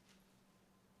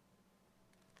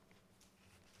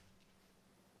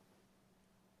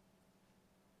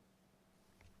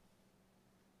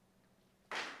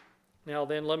 Now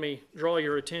then, let me draw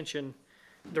your attention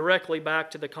directly back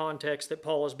to the context that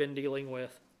Paul has been dealing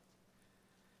with.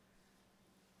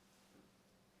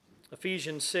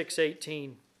 Ephesians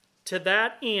 6:18. To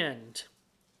that end,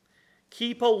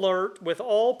 keep alert with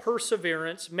all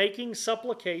perseverance, making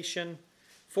supplication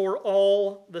for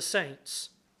all the saints.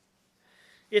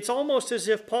 It's almost as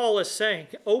if Paul is saying,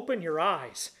 open your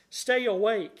eyes, stay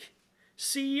awake,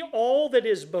 see all that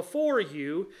is before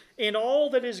you and all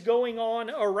that is going on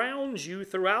around you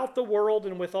throughout the world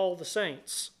and with all the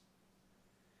saints.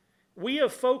 We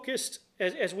have focused,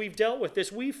 as we've dealt with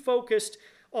this, we've focused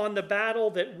on the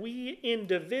battle that we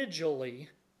individually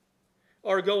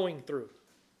are going through.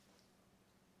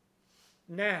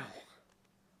 Now,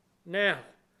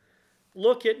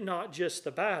 look at not just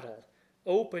the battle,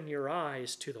 open your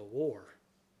eyes to the war.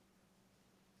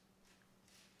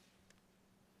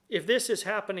 If this is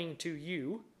happening to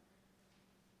you,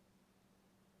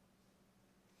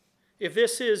 if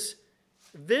this is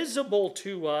visible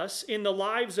to us in the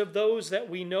lives of those that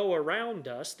we know around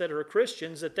us that are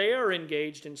Christians, that they are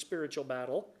engaged in spiritual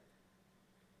battle,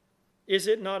 is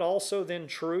it not also then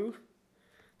true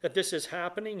that this is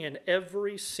happening in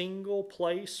every single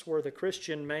place where the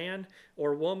Christian man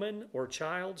or woman or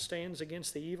child stands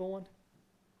against the evil one?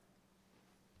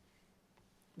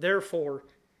 Therefore,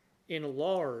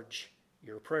 enlarge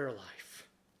your prayer life.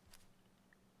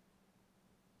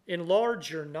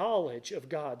 Enlarge your knowledge of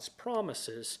God's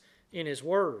promises in his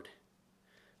word.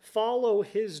 Follow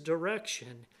his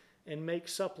direction and make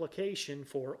supplication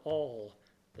for all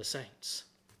the saints.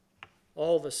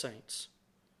 All the saints.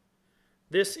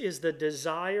 This is the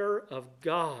desire of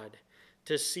God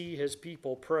to see his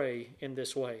people pray in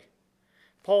this way.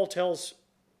 Paul tells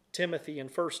Timothy in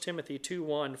 1 Timothy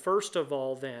 2:1, first of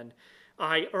all then,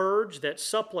 I urge that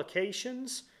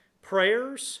supplications,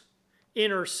 prayers,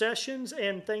 intercessions,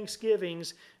 and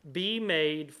thanksgivings be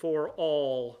made for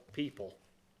all people.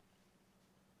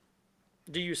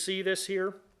 Do you see this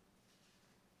here?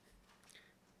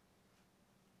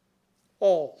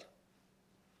 All.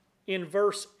 In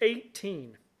verse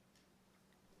 18,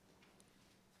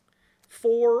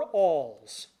 4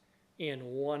 alls in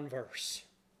one verse.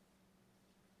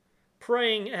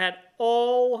 Praying at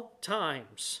all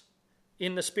times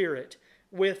in the Spirit,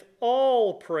 with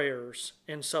all prayers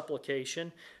and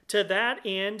supplication. To that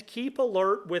end, keep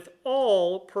alert with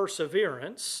all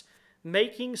perseverance,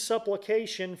 making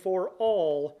supplication for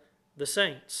all the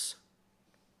saints.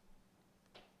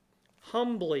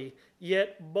 Humbly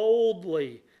yet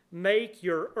boldly make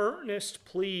your earnest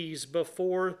pleas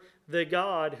before the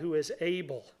God who is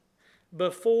able,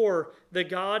 before the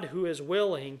God who is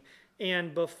willing,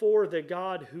 and before the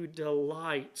God who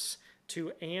delights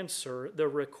to answer the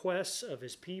requests of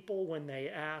his people when they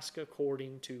ask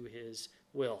according to his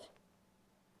will.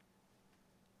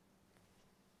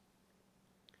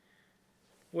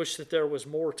 Wish that there was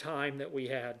more time that we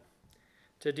had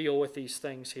to deal with these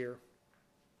things here.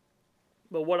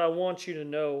 But what I want you to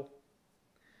know,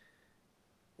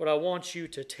 what I want you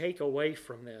to take away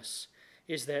from this,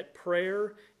 is that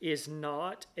prayer is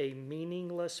not a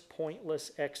meaningless,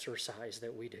 pointless exercise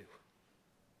that we do.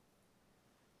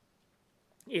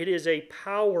 It is a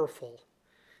powerful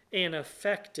and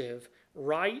effective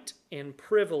right and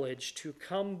privilege to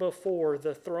come before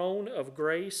the throne of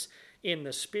grace in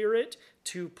the Spirit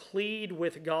to plead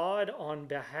with God on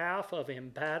behalf of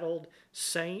embattled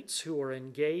saints who are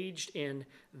engaged in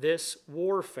this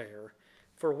warfare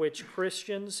for which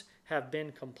Christians have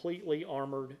been completely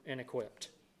armored and equipped.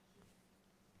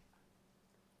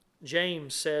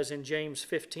 James says in James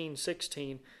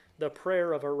 15:16, the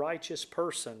prayer of a righteous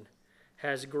person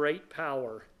has great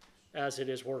power as it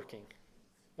is working.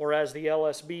 Or as the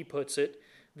LSB puts it,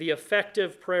 the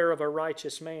effective prayer of a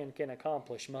righteous man can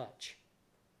accomplish much.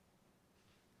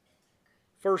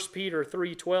 1 Peter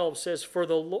 3:12 says, for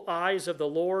the eyes of the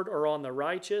Lord are on the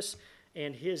righteous,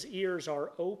 and his ears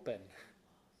are open.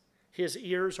 His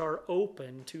ears are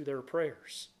open to their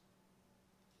prayers.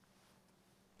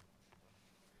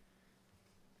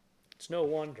 It's no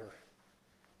wonder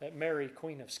that Mary,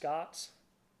 Queen of Scots,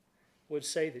 would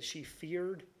say that she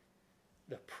feared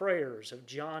the prayers of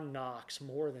John Knox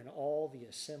more than all the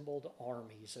assembled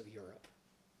armies of Europe.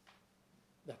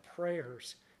 The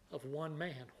prayers of one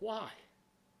man. Why?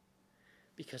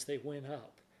 Because they went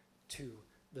up to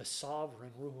the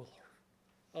sovereign ruler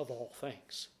of all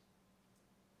things.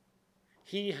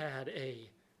 He had a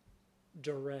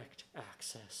direct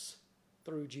access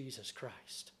through Jesus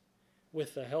Christ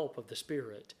with the help of the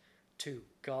Spirit to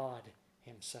God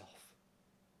himself.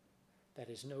 That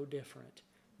is no different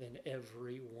than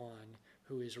everyone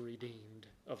who is redeemed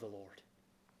of the Lord.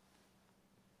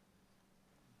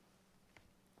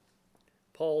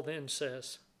 Paul then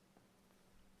says,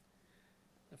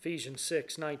 Ephesians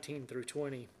 6:19 through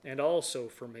 20, and also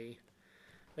for me,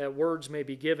 that words may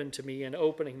be given to me in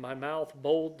opening my mouth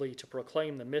boldly to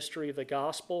proclaim the mystery of the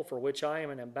gospel, for which I am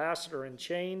an ambassador in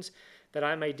chains, that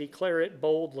I may declare it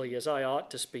boldly as I ought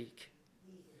to speak.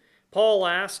 Paul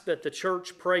asked that the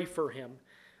church pray for him,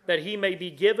 that he may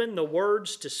be given the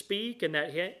words to speak, and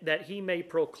that he may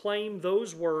proclaim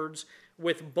those words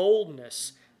with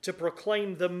boldness, to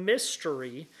proclaim the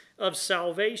mystery of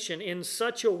salvation in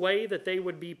such a way that they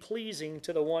would be pleasing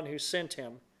to the one who sent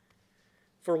him,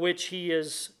 for which he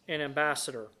is an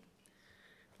ambassador.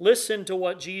 Listen to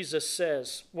what Jesus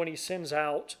says when he sends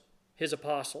out his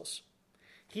apostles.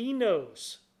 He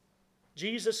knows,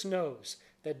 Jesus knows,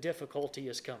 that difficulty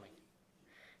is coming.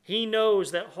 He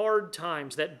knows that hard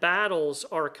times, that battles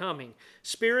are coming.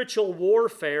 Spiritual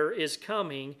warfare is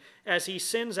coming as he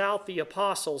sends out the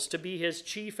apostles to be his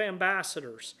chief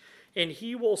ambassadors. And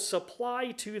he will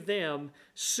supply to them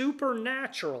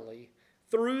supernaturally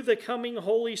through the coming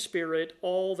Holy Spirit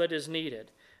all that is needed.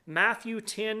 Matthew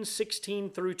 10:16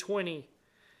 through 20.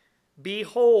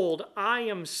 Behold, I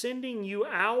am sending you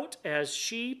out as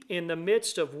sheep in the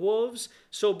midst of wolves,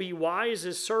 so be wise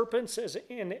as serpents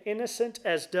and innocent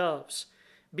as doves.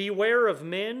 Beware of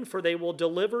men, for they will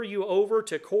deliver you over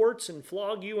to courts and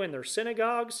flog you in their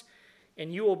synagogues,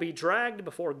 and you will be dragged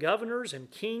before governors and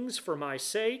kings for my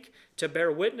sake, to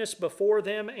bear witness before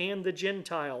them and the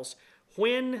Gentiles.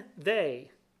 When they,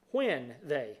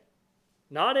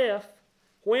 not if,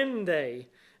 when they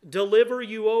deliver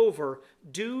you over,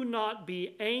 do not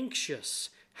be anxious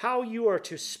how you are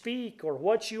to speak or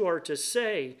what you are to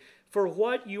say, for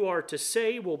what you are to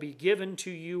say will be given to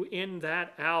you in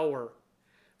that hour.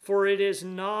 For it is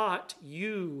not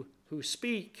you who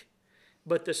speak,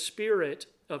 but the Spirit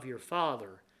of your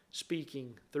Father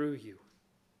speaking through you.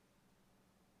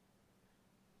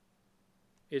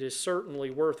 It is certainly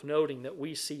worth noting that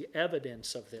we see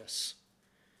evidence of this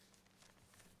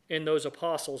in those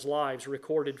apostles' lives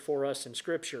recorded for us in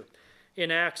Scripture.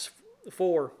 In Acts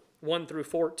 4, 1 through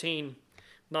 14, I'm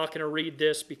not going to read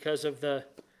this because of the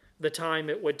time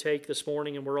it would take this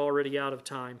morning, and we're already out of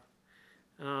time.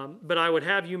 But I would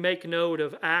have you make note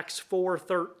of Acts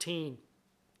 4:13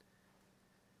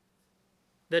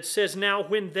 that says, Now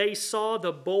when they saw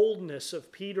the boldness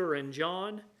of Peter and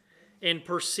John and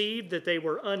perceived that they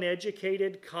were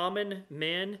uneducated, common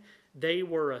men, they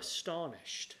were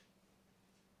astonished.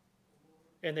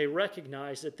 and they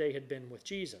recognized that they had been with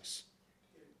Jesus.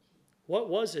 What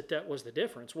was it that was the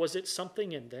difference? Was it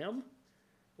something in them,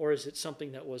 or is it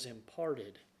something that was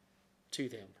imparted to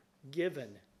them,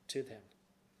 given to them?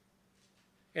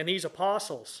 And these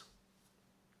apostles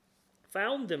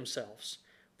found themselves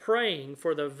praying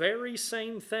for the very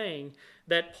same thing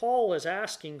that Paul is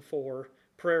asking for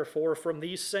prayer for from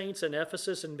these saints in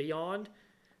Ephesus and beyond,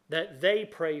 that they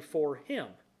pray for him.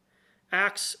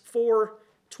 Acts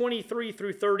 4:23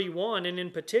 through 31, and in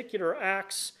particular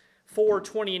Acts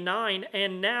 4:29,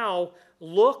 and now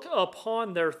look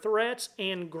upon their threats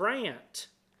and grant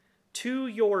to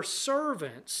your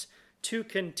servants to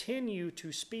continue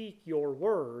to speak your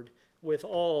word with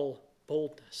all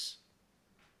boldness.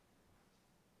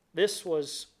 This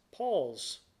was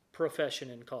Paul's profession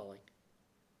and calling,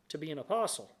 to be an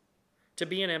apostle, to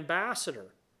be an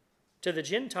ambassador to the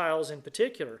Gentiles in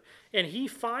particular. And he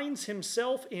finds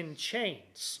himself in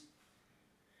chains.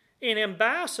 An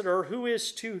ambassador who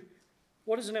is to,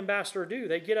 what does an ambassador do?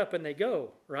 They get up and they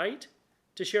go, right?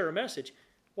 To share a message.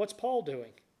 What's Paul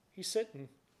doing? He's sitting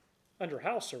under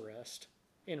house arrest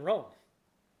in Rome.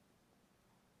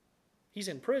 He's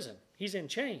in prison. He's in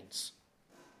chains.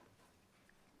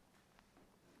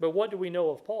 But what do we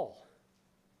know of Paul?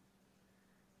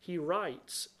 He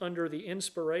writes under the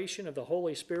inspiration of the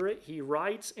Holy Spirit. He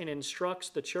writes and instructs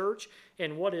the church.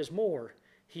 And what is more,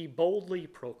 he boldly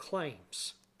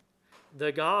proclaims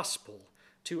the gospel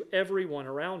to everyone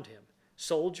around him,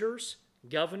 soldiers,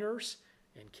 governors,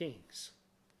 and kings.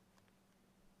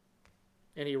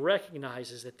 And he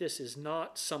recognizes that this is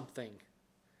not something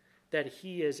that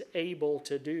he is able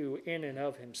to do in and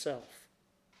of himself.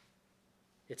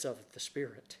 It's of the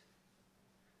Spirit.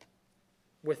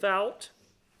 Without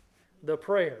the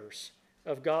prayers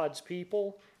of God's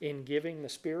people in giving the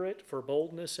Spirit for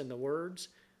boldness in the words,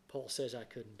 Paul says, I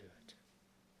couldn't do it.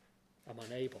 I'm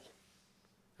unable.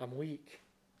 I'm weak.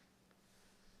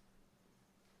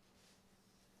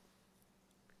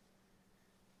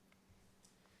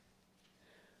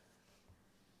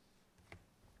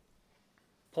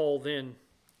 Paul then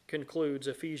concludes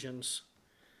Ephesians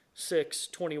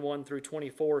 6:21 through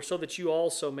 24, so that you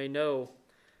also may know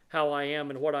how I am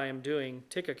and what I am doing.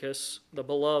 Tychicus, the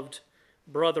beloved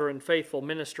brother and faithful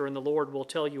minister in the Lord, will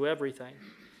tell you everything.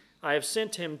 I have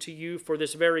sent him to you for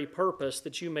this very purpose,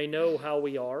 that you may know how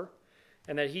we are,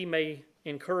 and that he may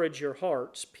encourage your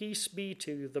hearts. Peace be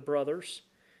to the brothers,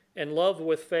 and love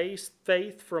with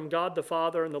faith from God the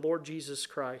Father and the Lord Jesus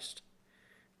Christ.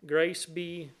 Grace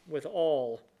be with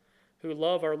all who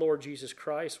love our Lord Jesus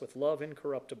Christ with love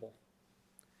incorruptible.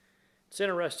 It's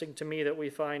interesting to me that we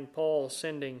find Paul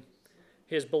sending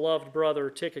his beloved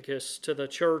brother Tychicus to the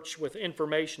church with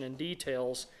information and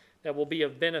details that will be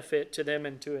of benefit to them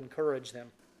and to encourage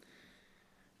them.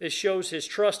 This shows his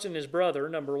trust in his brother,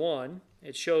 number one.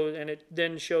 It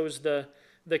then shows the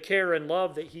care and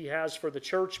love that he has for the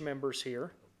church members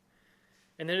here.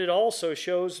 And then it also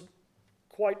shows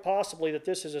quite possibly that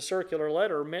this is a circular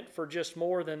letter meant for just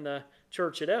more than the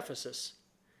church at Ephesus,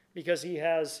 because he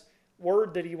has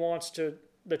word that he wants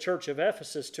the church of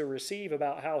Ephesus to receive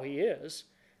about how he is,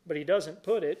 but he doesn't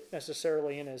put it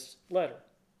necessarily in his letter.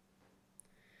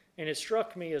 And it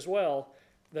struck me as well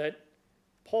that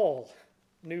Paul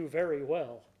knew very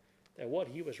well that what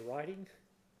he was writing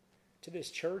to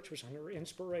this church was under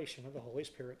inspiration of the Holy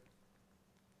Spirit.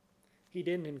 He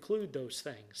didn't include those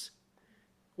things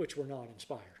which were not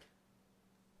inspired.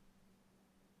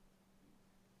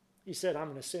 He said, I'm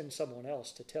going to send someone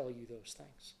else to tell you those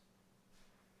things.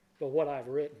 But what I've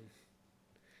written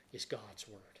is God's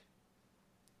word.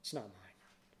 It's not mine.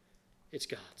 It's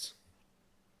God's.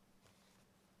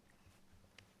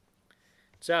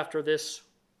 It's after this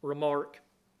remark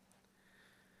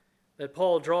that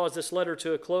Paul draws this letter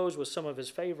to a close with some of his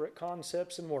favorite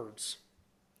concepts and words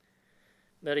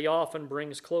that he often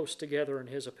brings close together in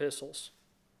his epistles.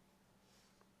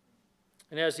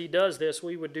 And as he does this,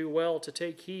 we would do well to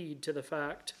take heed to the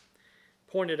fact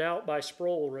pointed out by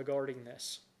Sproul regarding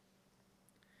this.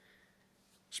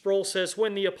 Sproul says,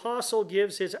 when the apostle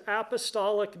gives his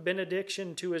apostolic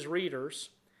benediction to his readers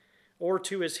or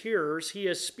to his hearers, he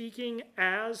is speaking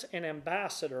as an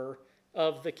ambassador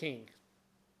of the King.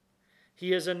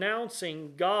 He is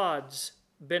announcing God's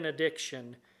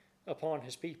benediction upon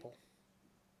his people.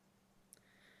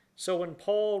 So when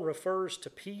Paul refers to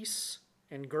peace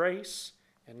and grace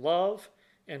and love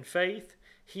and faith,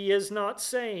 he is not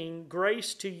saying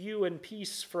grace to you and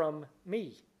peace from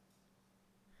me.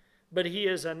 But he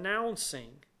is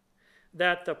announcing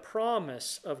that the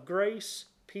promise of grace,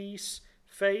 peace,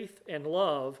 faith, and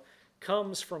love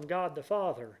comes from God the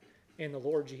Father in the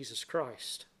Lord Jesus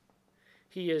Christ.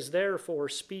 he is therefore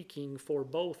speaking for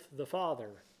both the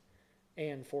Father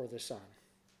and for the Son.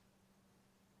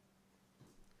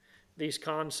 These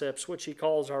concepts which he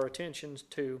calls our attention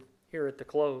to here at the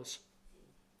close,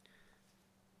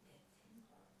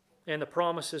 and the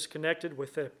promises connected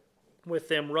with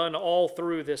them run all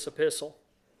through this epistle.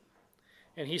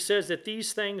 And he says that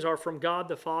these things are from God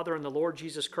the Father and the Lord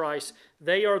Jesus Christ.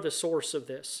 They are the source of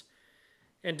this.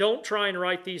 And don't try and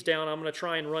write these down. I'm going to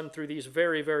try and run through these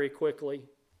very, very quickly.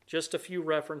 Just a few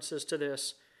references to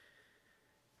this.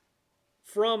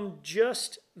 From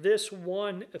just this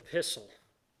one epistle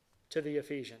to the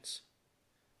Ephesians,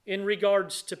 in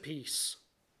regards to peace.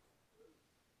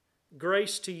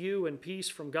 Grace to you and peace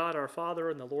from God our Father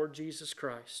and the Lord Jesus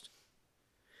Christ.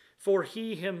 For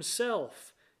he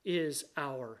himself is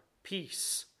our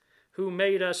peace, who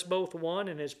made us both one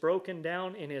and has broken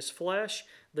down in his flesh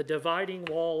the dividing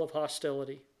wall of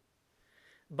hostility,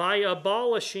 by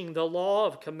abolishing the law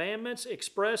of commandments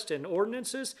expressed in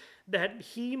ordinances, that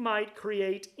he might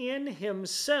create in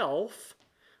himself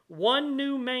one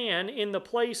new man in the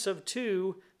place of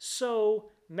two,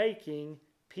 so making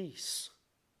peace.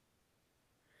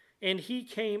 And he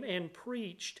came and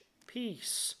preached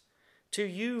peace to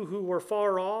you who were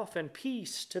far off, and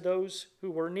peace to those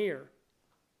who were near.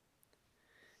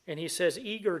 And he says,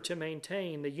 eager to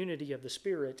maintain the unity of the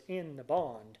Spirit in the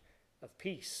bond of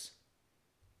peace.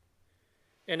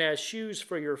 And as shoes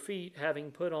for your feet,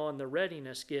 having put on the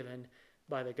readiness given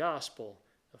by the gospel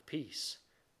of peace.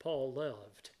 Paul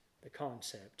loved the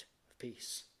concept of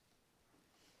peace.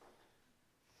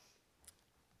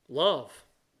 Love.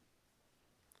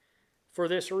 For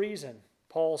this reason,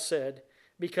 Paul said,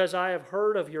 because I have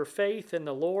heard of your faith in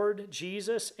the Lord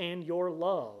Jesus and your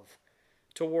love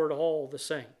toward all the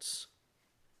saints.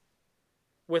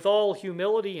 With all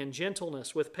humility and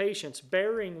gentleness, with patience,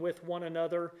 bearing with one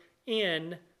another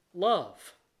in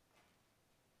love.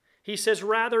 He says,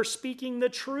 rather speaking the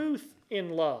truth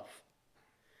in love.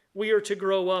 We are to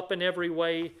grow up in every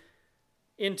way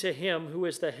into him who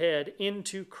is the head,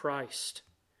 into Christ.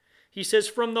 He says,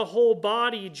 from the whole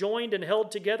body, joined and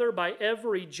held together by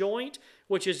every joint,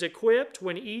 which is equipped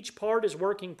when each part is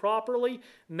working properly,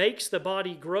 makes the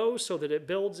body grow so that it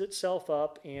builds itself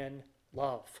up in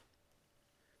love.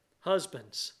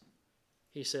 Husbands,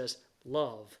 he says,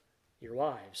 love your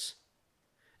wives,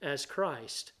 as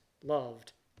Christ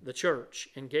loved the church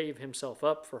and gave himself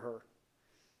up for her.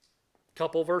 A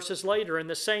couple verses later, in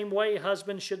the same way,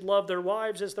 husbands should love their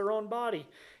wives as their own body.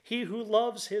 He who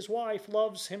loves his wife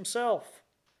loves himself.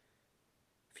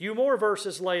 A few more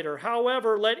verses later,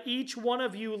 however, let each one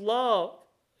of you love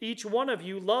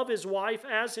his wife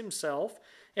as himself,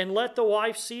 and let the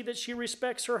wife see that she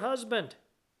respects her husband.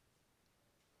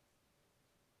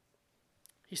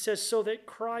 He says, so that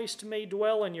Christ may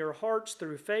dwell in your hearts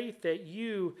through faith, that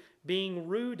you, being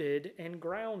rooted and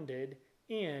grounded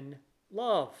in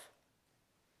love.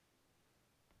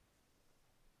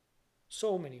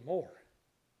 So many more.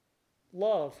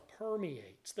 Love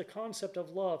permeates, the concept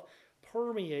of love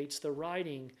permeates the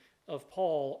writing of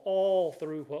Paul all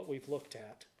through what we've looked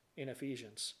at in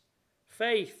Ephesians.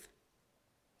 Faith.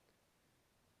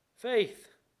 Faith.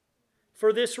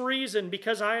 For this reason,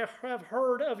 because I have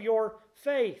heard of your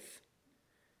faith.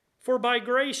 For by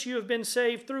grace you have been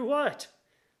saved through what?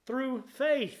 Through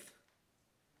faith.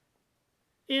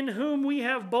 In whom we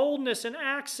have boldness and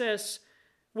access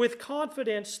with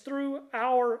confidence through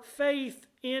our faith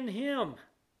in him.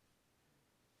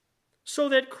 So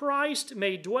that Christ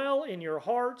may dwell in your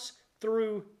hearts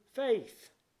through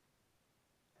faith.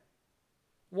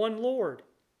 One Lord,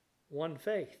 one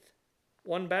faith,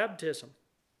 one baptism.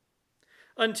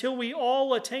 Until we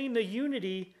all attain the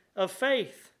unity of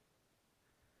faith.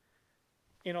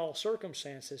 In all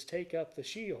circumstances, take up the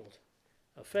shield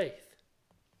of faith.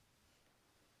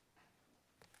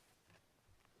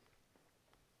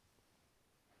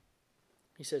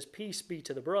 He says, peace be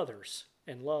to the brothers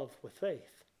and love with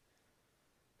faith.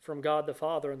 From God the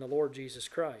Father and the Lord Jesus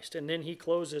Christ. And then he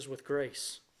closes with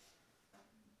grace.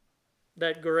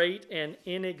 That great and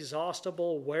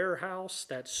inexhaustible warehouse,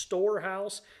 that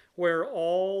storehouse where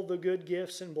all the good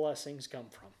gifts and blessings come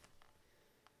from.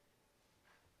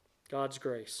 God's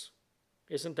grace.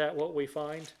 Isn't that what we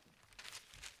find?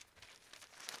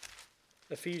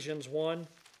 Ephesians 1,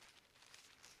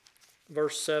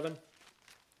 verse 7.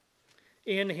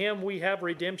 In him we have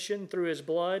redemption through his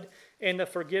blood and the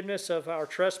forgiveness of our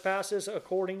trespasses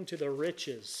according to the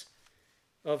riches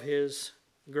of his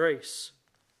grace.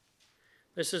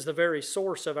 This is the very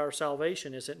source of our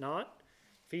salvation, is it not?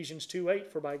 Ephesians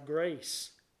 2:8, for by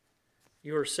grace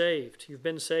you are saved. You've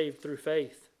been saved through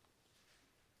faith.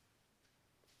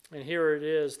 And here it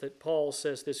is that Paul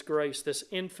says this grace, this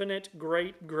infinite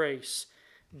great grace,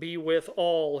 be with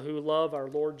all who love our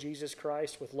Lord Jesus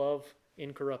Christ with love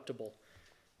incorruptible.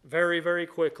 Very, very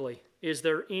quickly, is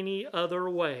there any other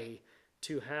way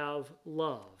to have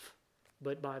love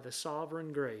but by the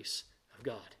sovereign grace of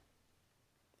God?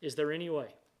 Is there any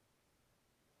way?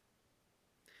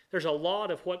 There's a lot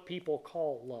of what people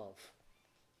call love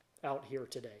out here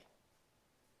today.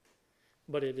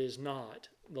 But it is not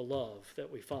the love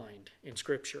that we find in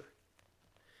Scripture.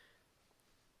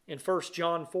 In 1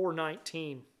 John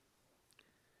 4:19,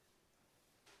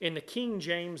 in the King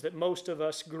James that most of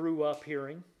us grew up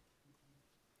hearing,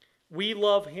 we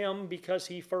love him because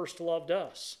he first loved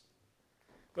us.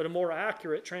 But a more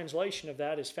accurate translation of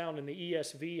that is found in the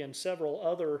ESV and several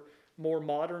other more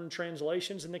modern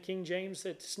translations in the King James.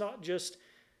 It's not just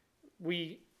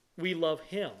we love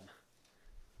him.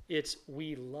 It's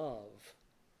we love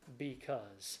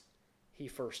because he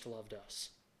first loved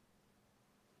us.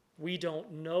 We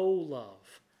don't know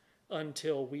love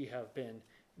until we have been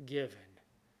given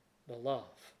the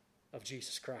love of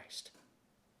Jesus Christ.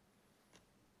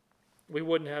 We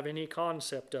wouldn't have any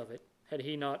concept of it had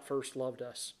he not first loved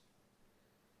us.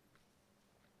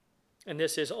 And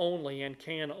this is only and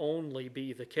can only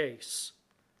be the case.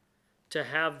 To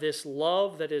have this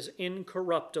love that is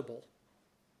incorruptible,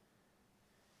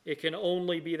 it can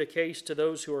only be the case to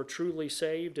those who are truly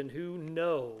saved and who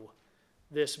know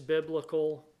this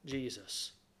biblical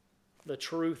Jesus, the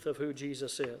truth of who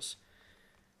Jesus is.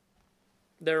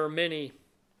 There are many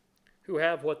who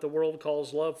have what the world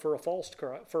calls love for a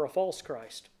false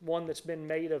Christ, one that's been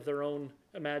made of their own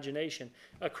imagination,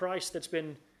 a Christ that's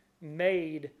been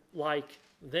made like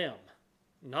them,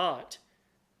 not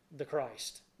the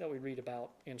Christ that we read about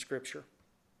in Scripture.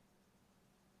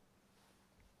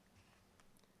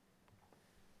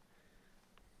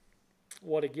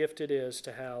 What a gift it is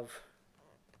to have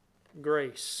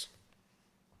grace.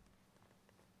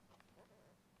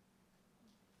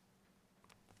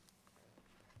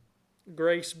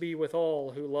 Grace be with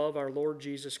all who love our Lord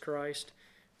Jesus Christ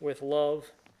with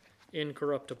love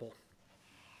incorruptible.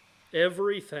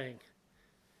 Everything,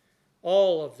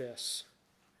 all of this,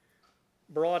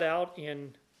 brought out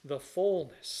in the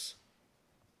fullness,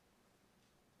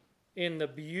 in the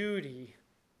beauty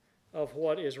of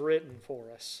what is written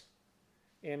for us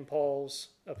in Paul's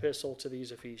epistle to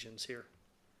these Ephesians here.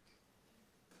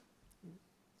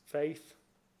 Faith,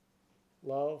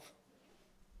 love,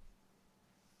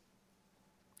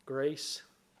 grace,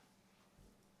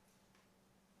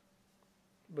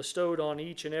 bestowed on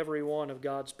each and every one of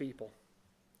God's people.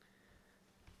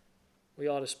 We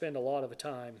ought to spend a lot of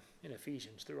time in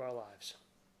Ephesians through our lives.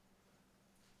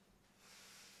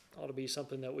 It ought to be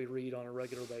something that we read on a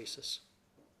regular basis.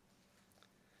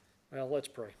 Well, let's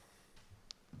pray.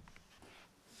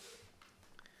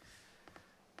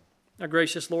 Our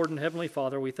gracious Lord and Heavenly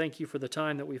Father, we thank you for the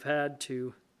time that we've had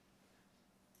to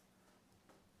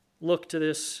look to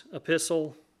this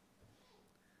epistle,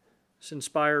 this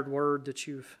inspired word that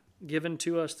you've given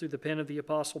to us through the pen of the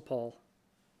Apostle Paul.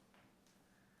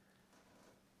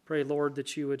 Pray, Lord,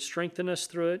 that you would strengthen us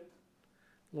through it.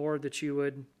 Lord, that you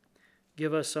would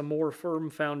give us a more firm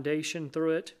foundation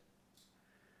through it.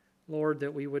 Lord,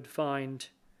 that we would find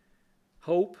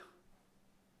hope,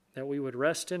 that we would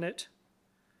rest in it.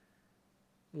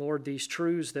 Lord, these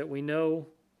truths that we know,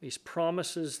 these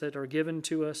promises that are given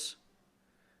to us,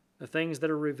 the things that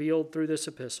are revealed through this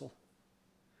epistle.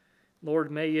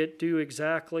 Lord, may it do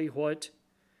exactly what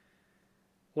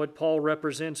Paul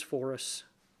represents for us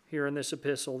here in this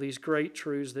epistle, these great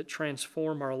truths that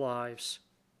transform our lives.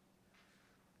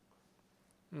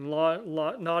 And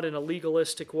not in a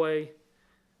legalistic way,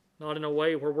 not in a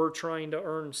way where we're trying to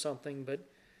earn something, but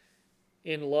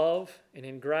in love and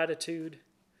in gratitude,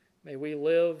 may we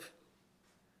live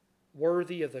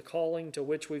worthy of the calling to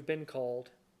which we've been called,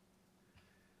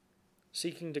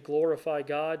 seeking to glorify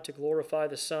God, to glorify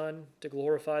the Son, to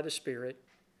glorify the Spirit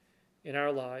in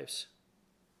our lives.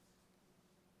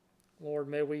 Lord,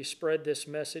 may we spread this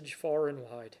message far and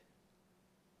wide.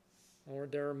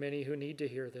 Lord, there are many who need to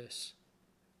hear this.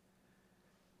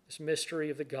 This mystery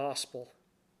of the gospel,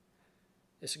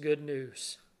 this good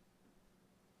news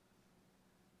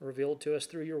revealed to us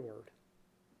through your word.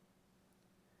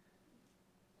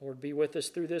 Lord, be with us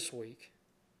through this week.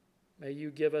 May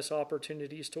you give us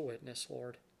opportunities to witness,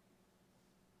 Lord.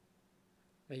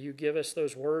 May you give us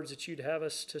those words that you'd have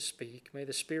us to speak. May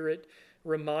the Spirit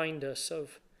remind us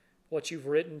of what you've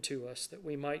written to us, that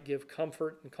we might give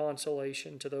comfort and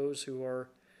consolation to those who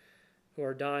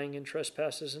are dying in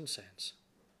trespasses and sins.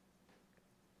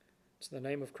 It's in the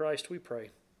name of Christ we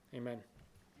pray. Amen.